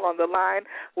All on the Line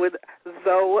with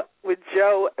Joe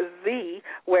Z,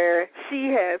 where she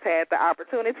has had the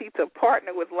opportunity to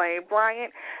partner with Lane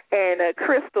Bryant, and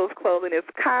Qrystyl's clothing is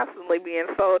constantly being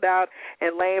sold out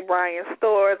in Lane Bryant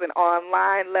stores and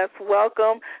online. Let's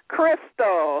welcome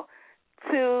Qristyl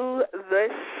to the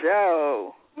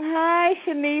show. Hi,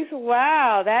 Chenese.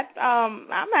 Wow,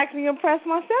 I'm actually impressed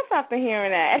myself after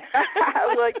hearing that.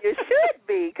 Well, you should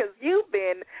be, because you've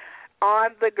been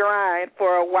on the grind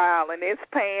for a while, and it's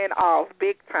paying off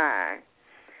big time.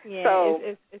 Yeah, so,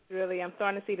 it's really, I'm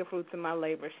starting to see the fruits of my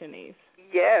labor, Chenese.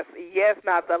 Yes.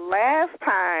 Now, the last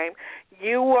time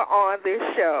you were on this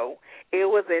show, it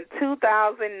was in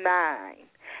 2009.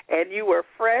 And you were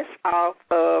fresh off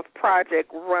of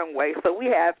Project Runway, so we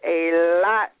have a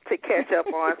lot to catch up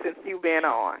on since you've been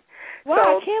on. Well,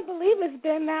 I can't believe it's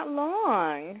been that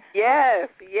long. Yes.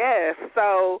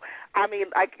 So,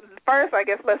 first, I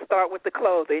guess let's start with the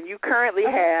clothing. You currently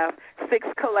have 6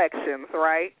 collections,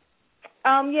 right?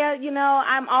 Yeah,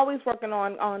 I'm always working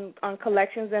on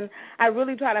collections, and I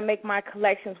really try to make my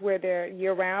collections where they're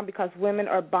year-round, because women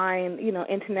are buying,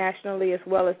 internationally as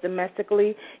well as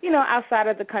domestically, outside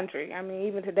of the country. I mean,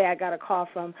 even today I got a call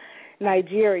from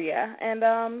Nigeria, and,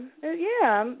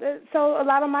 so a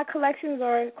lot of my collections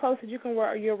are clothes that you can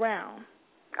wear year-round.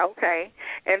 Okay,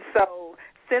 and so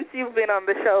since you've been on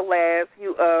the show last,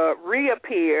 you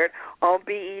reappeared on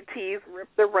BET's Rip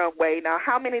the Runway. Now,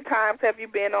 how many times have you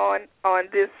been on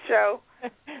this show?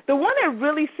 The one that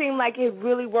really seemed like it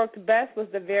really worked best was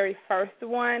the very first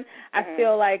one. I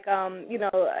feel like,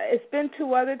 it's been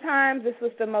 2 other times. This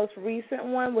was the most recent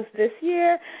one, was this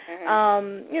year.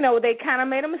 They kind of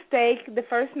made a mistake the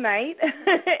first night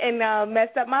and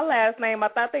messed up my last name. I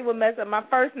thought they would mess up my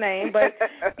first name, but,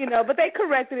 but they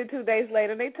corrected it 2 days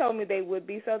later. They told me they would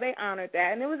be, so they honored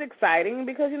that. And it was exciting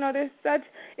because,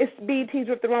 it's BET's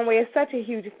Rip the Runway. It's such a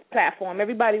huge platform.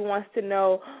 Everybody wants to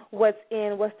know what's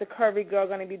the curvy girl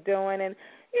going to be doing, and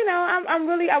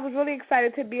I was really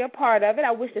excited to be a part of it.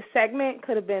 I wish the segment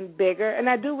could have been bigger, and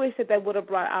I do wish that they would have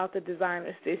brought out the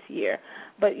designers this year.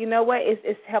 But you know what?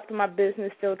 It's helped my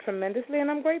business still tremendously, and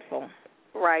I'm grateful.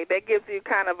 Right, that gives you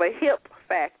kind of a hip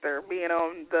factor being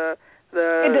on the.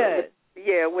 It does.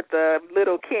 With the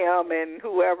Little Kim and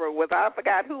whoever was. I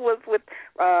forgot who was with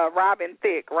Robin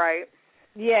Thicke, right?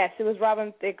 Yes, it was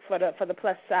Robin Thicke for the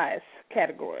plus size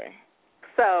category.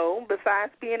 So,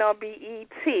 besides being on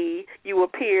BET, you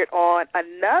appeared on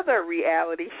another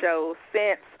reality show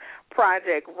since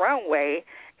Project Runway,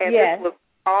 and this was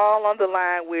all on the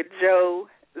line with Joe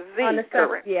Z. On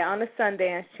the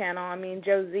Sundance Channel. I mean,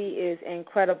 Joe Z is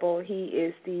incredible. He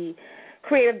is the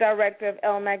creative director of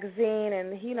Elle Magazine,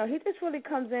 and he just really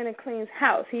comes in and cleans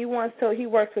house. He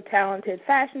works with talented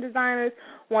fashion designers,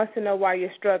 wants to know why you're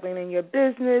struggling in your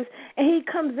business, and he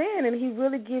comes in and he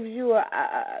really gives you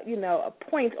a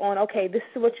point on, okay, this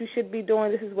is what you should be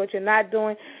doing, this is what you're not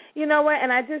doing. You know what?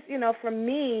 And I just, for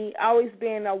me, always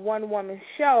being a one-woman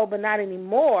show, but not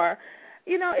anymore,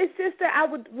 it's just that I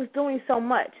was doing so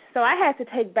much. So I had to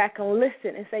take back and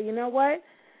listen and say, you know what?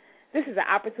 This is an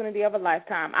opportunity of a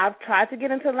lifetime. I've tried to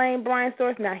get into Lane Bryant's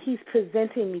stores. Now he's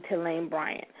presenting me to Lane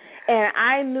Bryant. And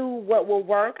I knew what would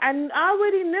work. I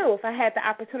already knew if I had the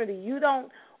opportunity. You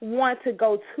don't want to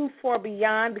go too far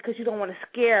beyond because you don't want to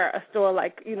scare a store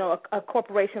like, a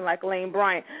corporation like Lane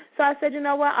Bryant. So I said, you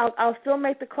know what, I'll still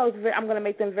make the clothes. I'm going to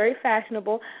make them very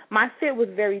fashionable. My fit was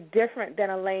very different than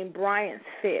a Lane Bryant's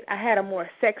fit. I had a more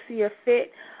sexier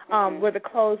fit. Where the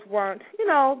clothes weren't,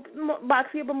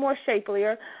 boxier but more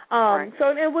shapelier. Right.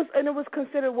 So it was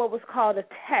considered what was called a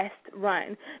test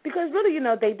run because really,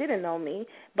 they didn't know me,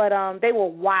 but they were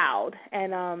wowed,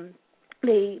 and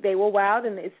they were wowed,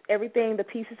 and it's everything. The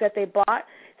pieces that they bought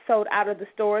sold out of the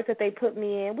stores that they put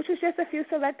me in, which was just a few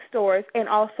select stores, and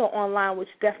also online, which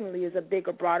definitely is a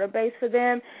bigger, broader base for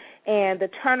them. And the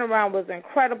turnaround was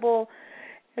incredible.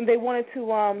 And they wanted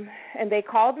to, and they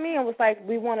called me and was like,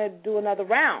 we want to do another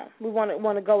round. We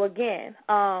want to go again.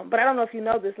 But I don't know if you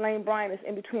know this, Lane Bryant is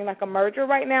in between like a merger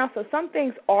right now, so some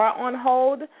things are on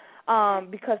hold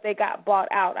because they got bought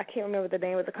out. I can't remember the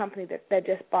name of the company that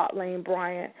just bought Lane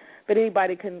Bryant, but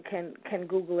anybody can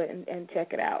Google it and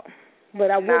check it out.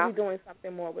 But I will be doing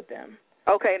something more with them.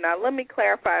 Okay, now let me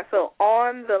clarify. So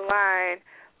on the line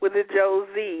with the Joe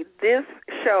Z, this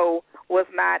show was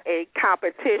not a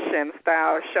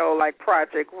competition-style show like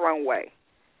Project Runway.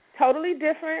 Totally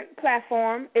different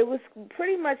platform. It was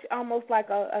pretty much almost like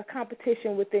a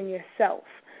competition within yourself,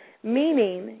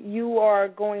 meaning you are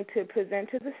going to present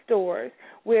to the stores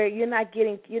where you're not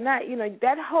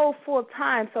that whole full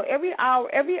time. So every hour,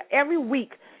 every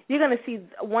week, you're going to see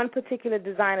one particular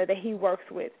designer that he works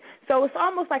with. So it's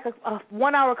almost like a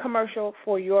 1 hour commercial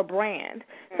for your brand.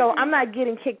 So I'm not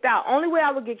getting kicked out. Only way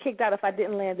I would get kicked out if I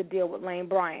didn't land the deal with Lane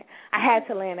Bryant. I had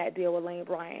to land that deal with Lane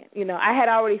Bryant. I had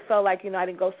already felt like, I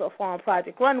didn't go so far on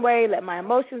Project Runway, let my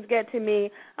emotions get to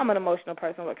me. I'm an emotional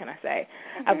person, what can I say?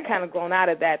 I've kind of grown out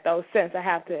of that, though, since, I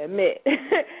have to admit.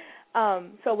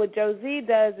 So what Joe Z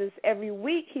does is every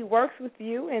week he works with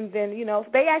you, and then,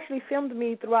 they actually filmed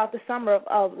me throughout the summer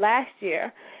of last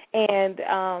year, and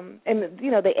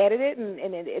they edit it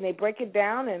and they break it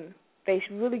down, and they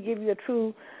really give you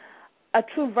a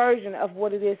true version of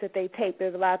what it is that they tape.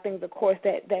 There's a lot of things, of course,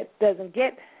 that doesn't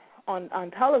get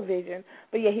on television,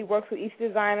 but yeah, he works with each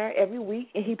designer every week,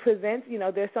 and he presents.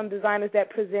 There's some designers that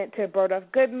present to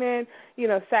Bergdorf Goodman,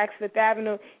 Saks Fifth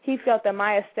Avenue. He felt that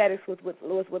my aesthetics was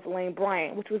with Lane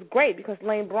Bryant, which was great because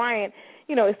Lane Bryant,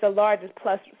 is the largest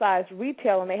plus size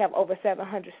retail, and they have over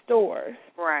 700 stores.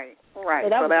 Right.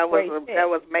 So that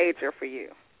was major for you.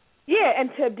 Yeah, and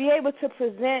to be able to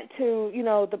present to,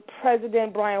 the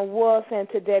president, Brian Wolf, and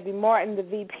to Debbie Martin, the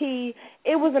VP,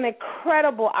 it was an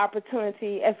incredible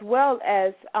opportunity, as well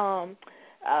as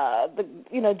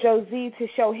Josie to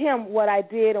show him what I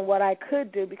did and what I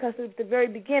could do, because at the very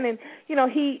beginning,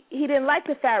 he didn't like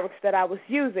the fabrics that I was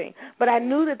using, but I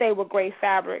knew that they were great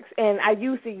fabrics, and I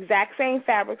used the exact same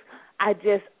fabrics. I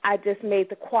just made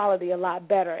the quality a lot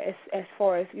better as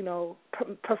far as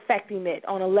perfecting it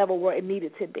on a level where it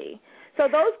needed to be. So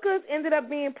those goods ended up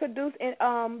being produced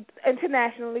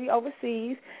internationally,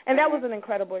 overseas, and that was an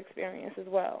incredible experience as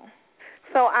well.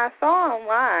 So I saw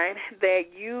online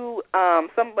that you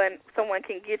someone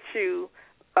can get you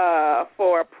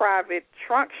for a private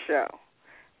trunk show.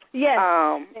 Yes.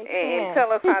 And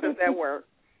tell us, how does that work?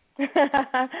 They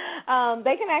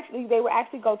will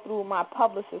actually go through my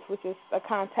publicist, which is a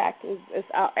contact is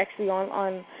actually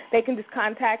on. They can just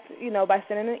contact by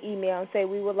sending an email and say,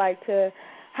 we would like to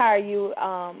hire you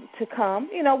to come,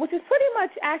 which is pretty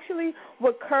much actually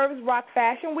what Curves Rock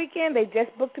Fashion Weekend. They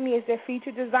just booked me as their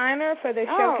featured designer for their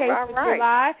showcase in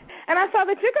July, and I saw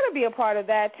that you're going to be a part of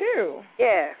that too.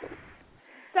 Yes.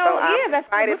 So that's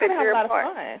we're going to have a lot of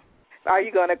fun. Are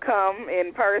you going to come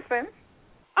in person?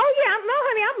 Oh, yeah. No,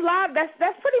 honey, I'm live.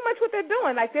 That's pretty much what they're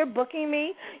doing. Like, they're booking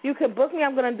me. You can book me.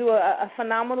 I'm going to do a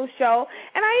phenomenal show.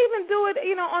 And I even do it,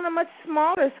 on a much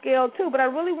smaller scale, too. But I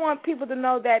really want people to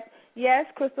know that, yes,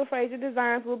 Qristyl Frazier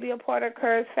Designs will be a part of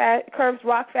Curves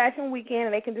Rock Fashion Weekend,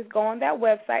 and they can just go on that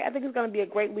website. I think it's going to be a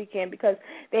great weekend because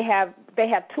they have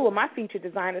two of my featured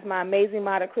designers, my amazing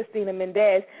model, Christina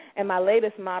Mendez, and my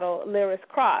latest model, Lyris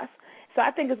Cross. So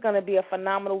I think it's going to be a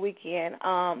phenomenal weekend.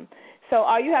 So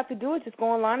all you have to do is just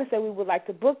go online and say we would like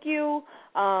to book you,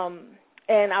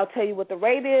 and I'll tell you what the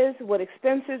rate is, what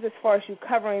expenses as far as you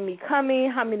covering me coming,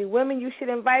 how many women you should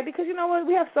invite, because you know what,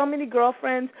 we have so many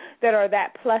girlfriends that are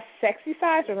that plus sexy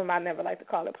size. Remember, I never like to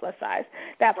call it plus size,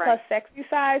 that plus sexy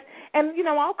size. And,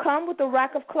 I'll come with a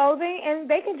rack of clothing, and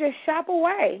they can just shop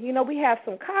away. We have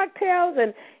some cocktails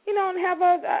and, and have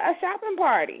a shopping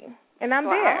party. And I'm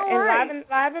there, and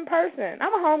live in person.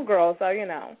 I'm a homegirl, so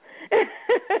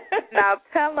Now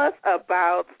tell us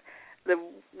about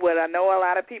what I know a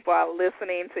lot of people are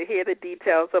listening to hear the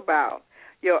details about,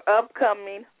 your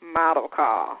upcoming model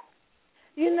call.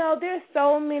 There's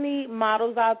so many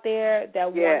models out there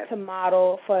that want to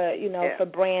model for, for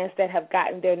brands that have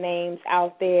gotten their names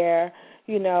out there,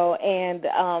 and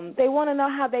they want to know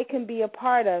how they can be a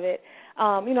part of it.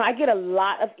 I get a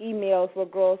lot of emails where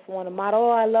girls want to model.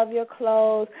 Oh, I love your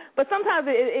clothes, but sometimes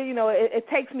it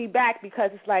takes me back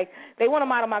because it's like they want to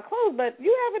model my clothes, but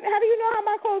you haven't. How do you know how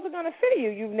my clothes are going to fit you?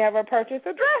 You've never purchased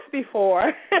a dress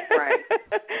before, right?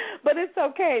 But it's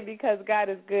okay because God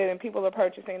is good and people are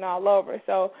purchasing all over.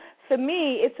 So for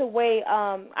me, it's a way.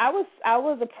 I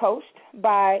was approached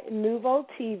by Nouveau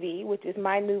TV, which is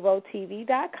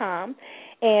mynouveautv.com.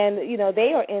 And,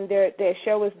 they are in their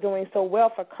show is doing so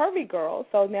well for Curvy Girls.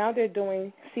 So now they're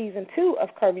doing season 2 of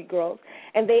Curvy Girls.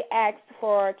 And they asked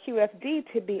for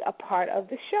QFD to be a part of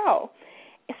the show.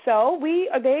 So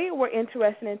they were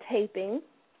interested in taping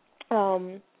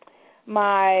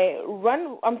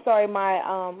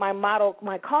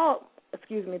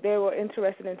they were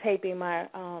interested in taping my,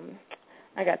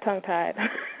 I got tongue-tied.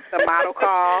 The model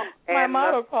call. My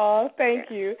model call, thank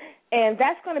you. And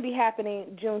that's going to be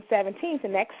happening June 17th,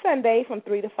 next Sunday from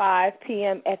 3 to 5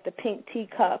 p.m. at the Pink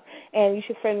Teacup. And you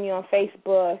should friend me on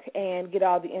Facebook and get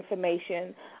all the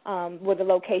information where the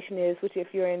location is, which if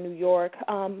you're in New York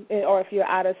or if you're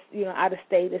out of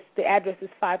state, the address is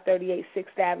 538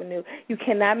 6th Avenue. You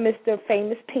cannot miss the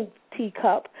famous Pink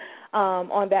Teacup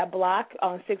on that block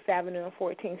on 6th Avenue and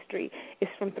 14th Street.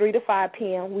 It's from 3 to 5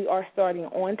 p.m. We are starting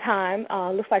on time.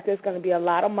 Looks like there's going to be a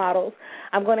lot of models.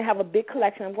 I'm going to have a big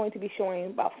collection. I'm going to be showing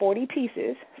about 40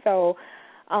 pieces. So,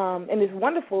 and it's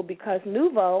wonderful because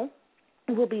Nouveau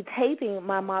will be taping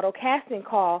my model casting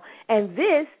call, and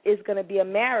this is going to be a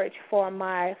marriage for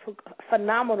my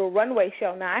phenomenal runway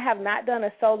show. Now, I have not done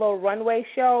a solo runway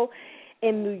show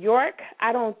in New York.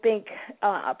 I don't think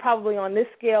probably on this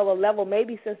scale or level,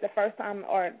 maybe since the first time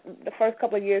or the first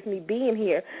couple of years me being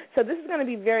here. So this is going to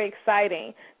be very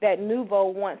exciting that Nouveau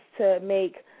wants to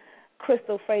make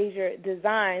Qristyl Frazier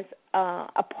Designs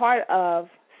a part of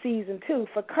season 2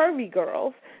 for Curvy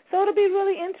Girls. So it'll be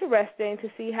really interesting to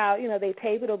see how, they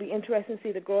tape it. It'll be interesting to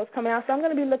see the girls coming out. So I'm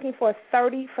going to be looking for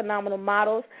 30 phenomenal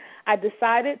models. I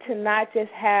decided to not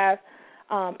just have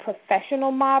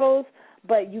professional models,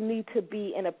 but you need to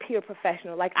be an appear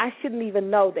professional. Like, I shouldn't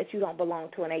even know that you don't belong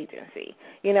to an agency.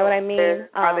 You know what I mean?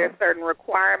 Are there certain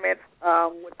requirements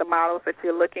with the models that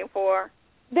you're looking for?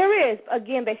 There is.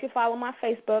 Again, they should follow my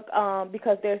Facebook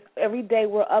because there's every day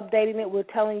we're updating it. We're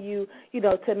telling you,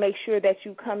 to make sure that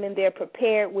you come in there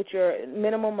prepared with your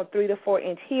minimum of 3 to 4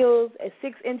 inch heels,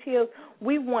 6 inch heels.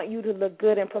 We want you to look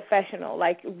good and professional,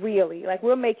 like really. Like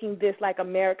we're making this like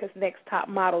America's Next Top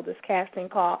Model, this casting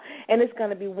call, and it's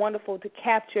going to be wonderful to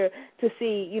capture, to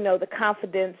see, the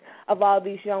confidence of all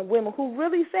these young women who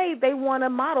really say they want a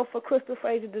model for Qristyl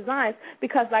Frazier Designs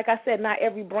because, like I said, not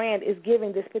every brand is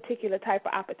giving this particular type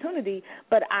of opportunity,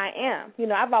 but I am.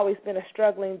 I've always been a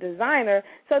struggling designer,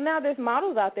 so now there's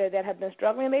models out there that have been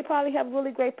struggling, and they probably have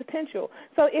really great potential.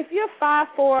 So if you're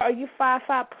 5'4" or you're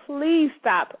 5'5", please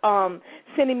stop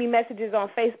sending me messages on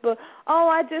Facebook. Oh,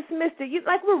 I just missed it.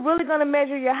 We're really going to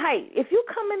measure your height. If you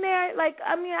come in there,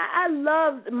 I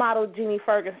love model Jeannie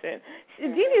Ferguson.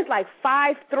 Jeannie is like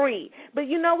 5'3", but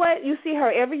you know what? You see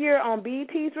her every year on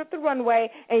BET's Rip the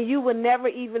Runway, and you would never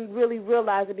even really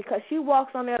realize it because she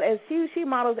walks on there as she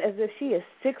models as if she is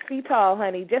 6 feet tall,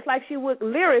 honey, just like she would.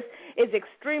 Lyris is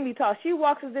extremely tall. She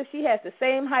walks as if she has the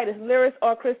same height as Lyris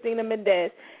or Christina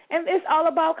Mendez, and it's all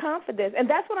about confidence, and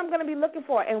that's what I'm going to be looking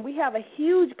for, and we have a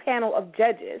huge panel of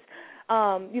judges.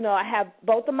 I have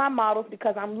both of my models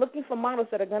because I'm looking for models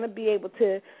that are going to be able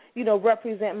to,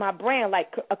 represent my brand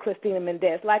like a Christina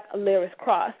Mendez, like a Lyris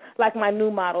Cross, like my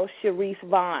new model, Cherise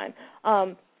Vaughn.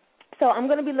 So I'm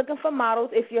going to be looking for models.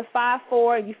 If you're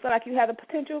 5'4" and you feel like you have the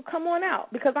potential, come on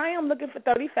out because I am looking for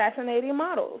 30 fascinating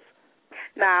models.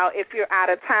 Now, if you're out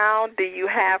of town, do you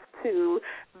have to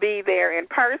be there in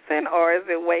person or is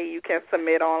it a way you can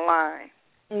submit online?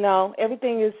 No,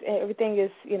 everything is, and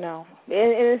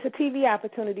it's a TV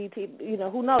opportunity.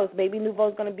 Who knows? Maybe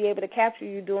Nouveau's going to be able to capture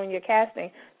you during your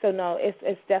casting. So no,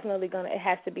 it's definitely it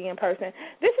has to be in person.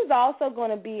 This is also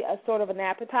going to be a sort of an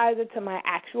appetizer to my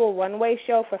actual runway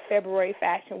show for February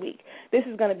Fashion Week. This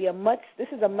is going to be a much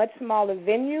smaller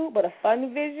venue, but a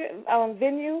fun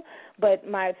venue. But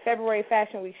my February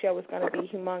Fashion Week show is going to be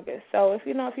humongous. So if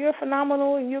you're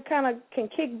phenomenal and you kind of can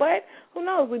kick butt, who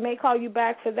knows? We may call you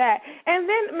back for that, and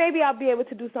then maybe I'll be able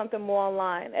to do something more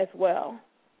online as well.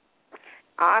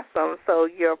 Awesome. So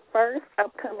your first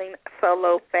upcoming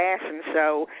solo fashion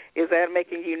show, is that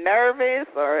making you nervous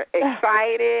or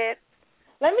excited?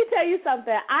 Let me tell you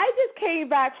something. I just came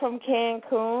back from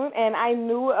Cancun, and I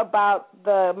knew about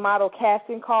the model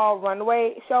casting call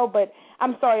runway show, but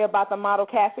I'm sorry about the model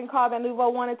casting call that Nouveau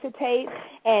wanted to tape.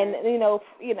 And,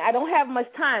 I don't have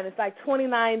much time. It's like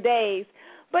 29 days.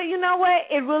 But you know what?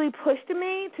 It really pushed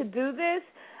me to do this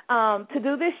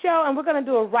show, and we're going to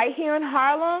do it right here in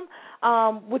Harlem,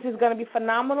 which is going to be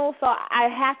phenomenal. So I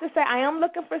have to say I am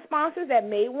looking for sponsors that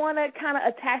may want to kind of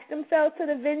attach themselves to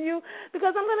the venue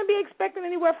because I'm going to be expecting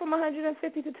anywhere from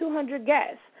 150 to 200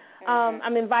 guests.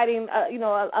 I'm inviting,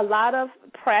 a lot of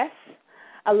press,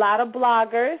 a lot of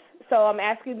bloggers. So I'm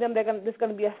asking them, there's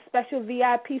going to be a special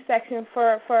VIP section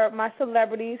for my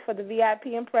celebrities, for the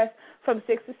VIP and press from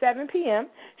 6 to 7 p.m.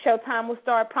 Showtime will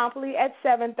start promptly at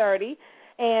 7:30.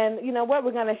 And you know what?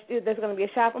 There's going to be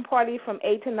a shopping party from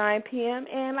 8 to 9 p.m.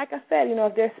 And like I said,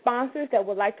 if there's sponsors that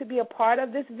would like to be a part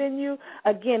of this venue,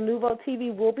 again, Nouveau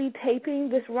TV will be taping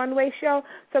this runway show.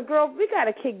 So, girl, we got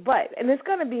to kick butt. And it's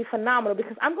going to be phenomenal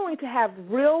because I'm going to have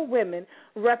real women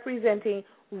representing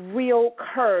real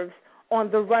curves on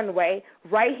the runway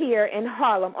right here in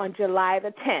Harlem on July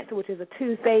the 10th, which is a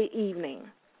Tuesday evening.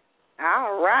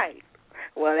 All right.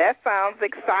 Well, that sounds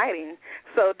exciting.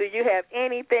 So do you have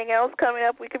anything else coming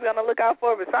up we could be on the lookout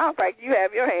for? It sounds like you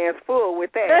have your hands full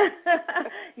with that.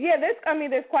 Yeah, there's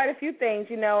quite a few things,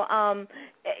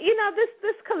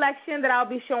 this collection that I'll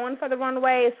be showing for the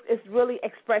runway is really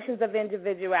expressions of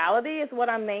individuality is what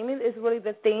I'm naming, is really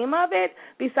the theme of it,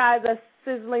 besides a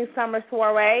sizzling summer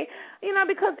soiree,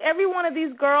 because every one of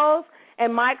these girls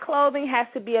and my clothing has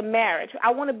to be a marriage.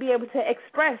 I want to be able to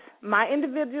express my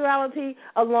individuality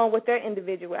along with their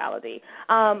individuality.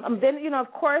 Then,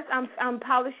 of course, I'm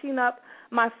polishing up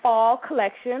my fall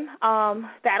collection.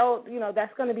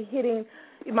 That's going to be hitting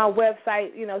my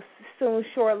website, soon,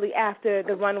 shortly after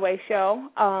the runway show.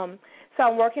 So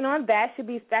I'm working on that.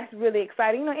 That's really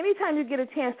exciting. Anytime you get a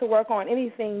chance to work on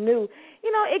anything new,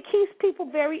 it keeps people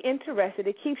very interested.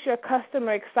 It keeps your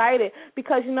customer excited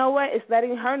because you know what? It's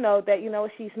letting her know that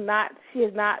she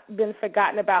has not been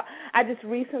forgotten about. I just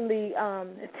recently,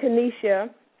 Tanisha,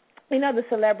 the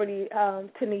celebrity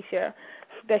Tanisha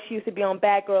that she used to be on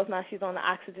Bad Girls. Now she's on the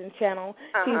Oxygen Channel.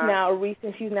 She's now a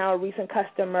recent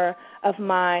customer of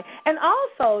mine. And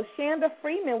also, Shanda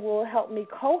Freeman will help me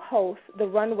co-host the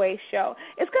Runway show.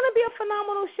 It's going to be a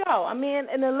phenomenal show. I mean,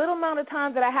 in the little amount of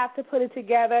time that I have to put it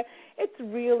together, it's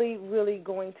really, really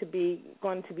going to be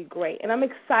great. And I'm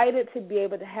excited to be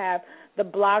able to have the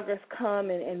bloggers come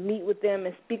and meet with them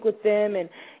and speak with them and,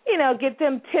 you know, get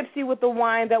them tipsy with the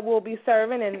wine that we'll be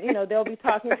serving, and, you know, they'll be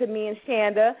talking to me and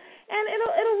Shanda, and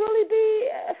it'll really be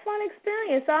a fun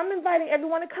experience. So I'm inviting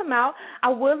everyone to come out. I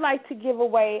would like to give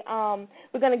away,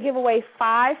 we're going to give away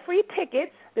 5 free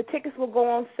tickets. The tickets will go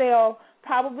on sale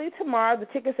probably tomorrow. The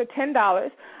tickets are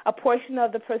 $10. A portion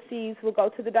of the proceeds will go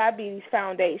to the Diabetes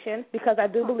Foundation because I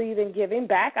do believe in giving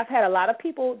back. I've had a lot of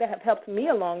people that have helped me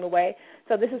along the way,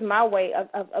 so this is my way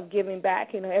of giving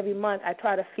back. You know, every month I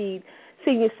try to feed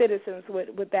senior citizens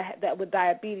with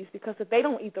diabetes, because if they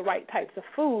don't eat the right types of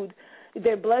food,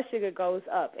 their blood sugar goes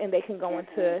up and they can go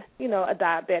into, you know, a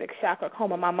diabetic shock or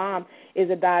coma. My mom is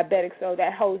a diabetic, so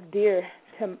that holds dear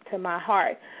to my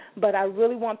heart. But I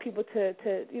really want people to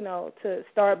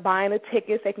start buying the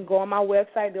tickets. They can go on my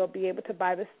website. They'll be able to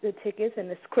buy the tickets, and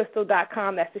it's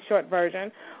Qristyl.com. That's the short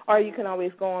version. Or you can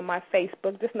always go on my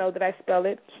Facebook. Just know that I spell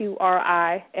it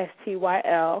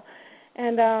Qristyl.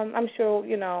 And I'm sure,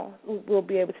 you know, we'll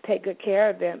be able to take good care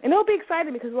of them. And it'll be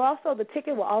exciting because the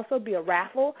ticket will also be a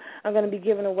raffle. I'm going to be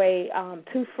giving away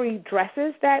 2 free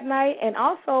dresses that night. And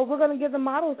also we're going to give the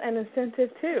models an incentive,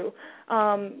 too.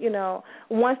 You know,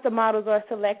 once the models are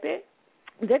selected,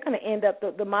 they're going to end up,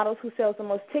 the models who sells the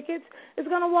most tickets is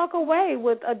going to walk away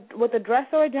with a dress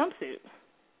or a jumpsuit.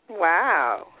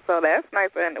 Wow. So that's nice.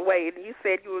 And wait, you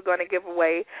said you were going to give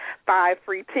away 5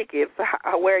 free tickets.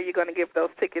 Where are you going to give those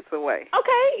tickets away?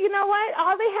 Okay, you know what?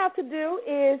 All they have to do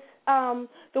is,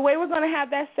 the way we're going to have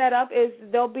that set up is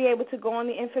they'll be able to go on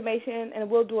the information and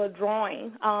we'll do a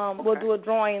drawing. We'll do a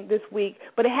drawing this week.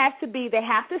 But they have to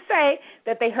say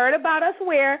that they heard about us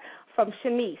from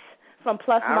Chenese, from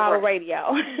PLUS Model Radio.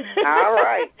 All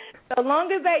right. So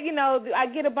long as that, you know, I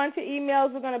get a bunch of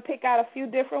emails, we're going to pick out a few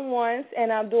different ones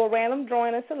and do a random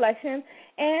drawing and selection,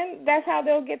 and that's how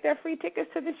they'll get their free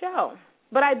tickets to the show.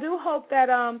 But I do hope that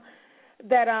I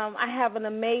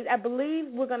believe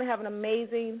we're going to have an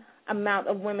amazing amount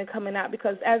of women coming out,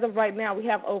 because as of right now we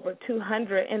have over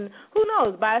 200, and who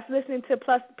knows, by us listening to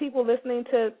people listening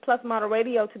to PLUS Model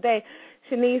Radio today,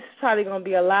 Shanice's probably going to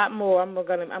be a lot more. I'm going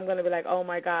to be like, oh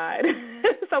my God.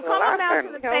 So come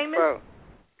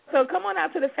on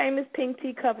out to the famous Pink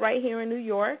Teacup right here in New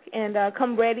York, and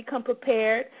come ready, come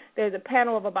prepared. There's a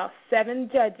panel of about 7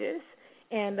 judges,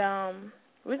 and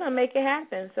we're going to make it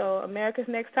happen. So America's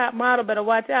Next Top Model better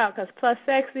watch out, because Plus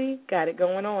Sexy got it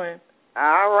going on.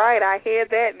 All right, I hear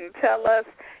that. And tell us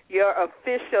your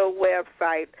official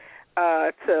website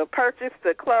to purchase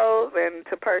the clothes and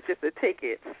to purchase the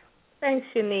tickets. Thanks,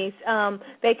 Shanice.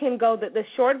 They can go, the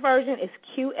short version is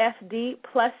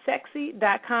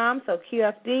QFDplussexy.com, so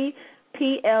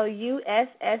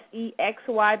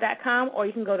QFDplussexy.com, or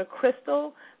you can go to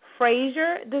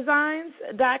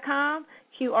QrystylFrazierDesigns.com,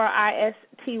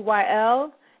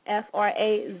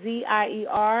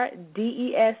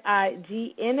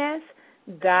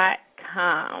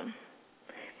 QrystylFrazierDesigns.com.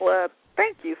 Well,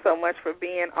 thank you so much for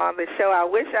being on the show. I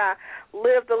wish I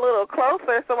lived a little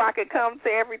closer so I could come to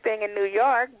everything in New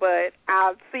York, but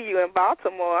I'll see you in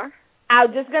Baltimore. I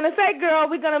was just going to say, girl,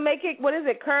 we're going to make it,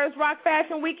 Curves Rock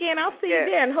Fashion Weekend. I'll see you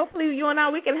there, and hopefully you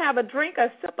and we can have a drink,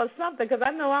 a sip or something, because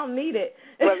I know I'll need it.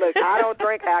 Well, look, I don't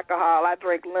drink alcohol. I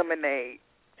drink lemonade.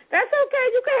 That's okay.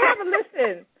 You can have a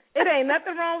listen. It ain't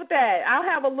nothing wrong with that. I'll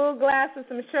have a little glass of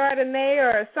some Chardonnay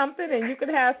or something, and you could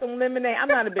have some lemonade. I'm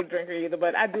not a big drinker either,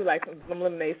 but I do like some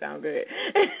lemonade. Sound good.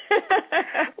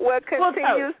 Well,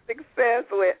 continued success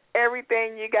with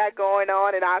everything you got going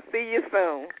on, and I'll see you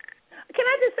soon. Can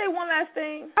I just say one last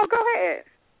thing? Oh, go ahead.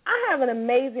 I have an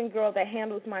amazing girl that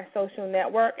handles my social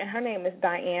network, and her name is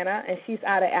Diana, and she's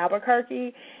out of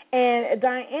Albuquerque. And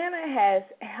Diana has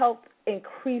helped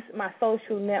increase my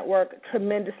social network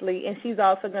tremendously, and she's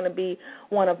also going to be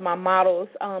one of my models.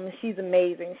 She's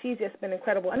amazing. She's just been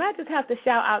incredible. And I just have to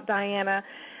shout out Diana,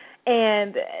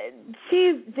 and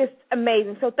she's just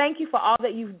amazing. So thank you for all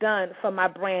that you've done for my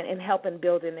brand and helping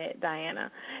building it,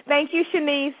 Diana. Thank you,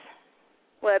 Shanice.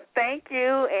 Well, thank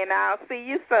you, and I'll see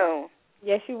you soon.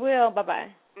 Yes, you will.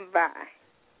 Bye-bye. Bye.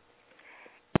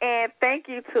 And thank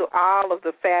you to all of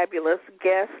the fabulous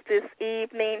guests this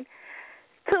evening.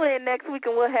 Tune in next week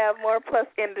and we'll have more Plus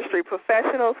industry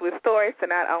professionals with stories to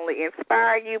not only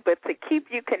inspire you, but to keep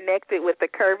you connected with the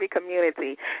curvy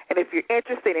community. And if you're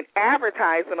interested in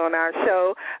advertising on our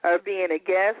show or being a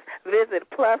guest, visit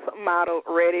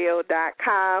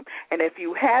plusmodelradio.com. And if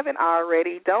you haven't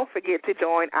already, don't forget to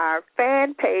join our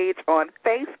fan page on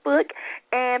Facebook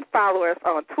and follow us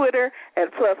on Twitter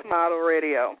at Plus Model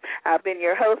Radio. I've been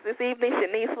your host this evening,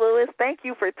 Chenese Lewis. Thank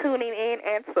you for tuning in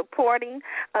and supporting.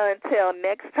 Until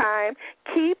next time,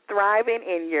 keep thriving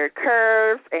in your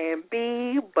curves and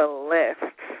be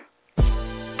blessed.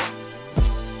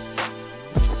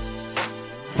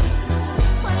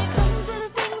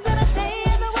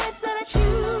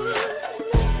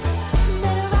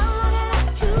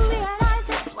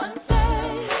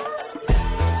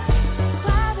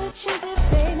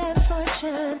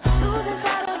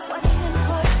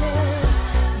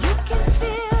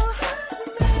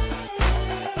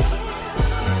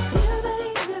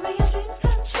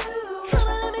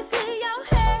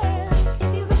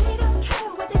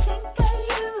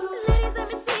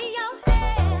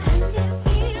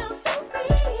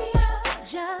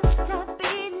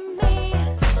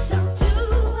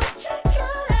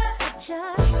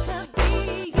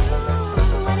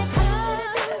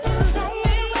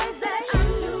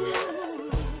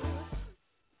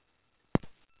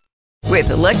 With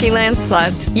the Lucky Land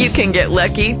Slots, you can get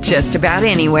lucky just about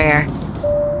anywhere.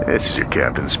 This is your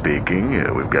captain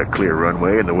speaking. We've got clear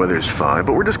runway and the weather's fine,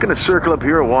 but we're just going to circle up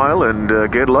here a while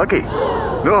and get lucky.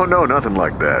 No, nothing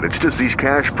like that. It's just these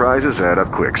cash prizes add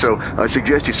up quick. So I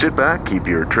suggest you sit back, keep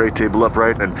your tray table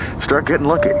upright, and start getting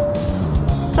lucky.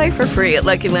 Play for free at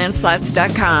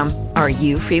LuckyLandSlots.com. Are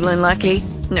you feeling lucky?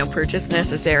 No purchase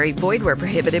necessary. Void where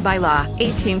prohibited by law.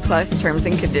 18+ terms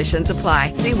and conditions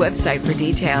apply. See website for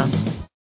details.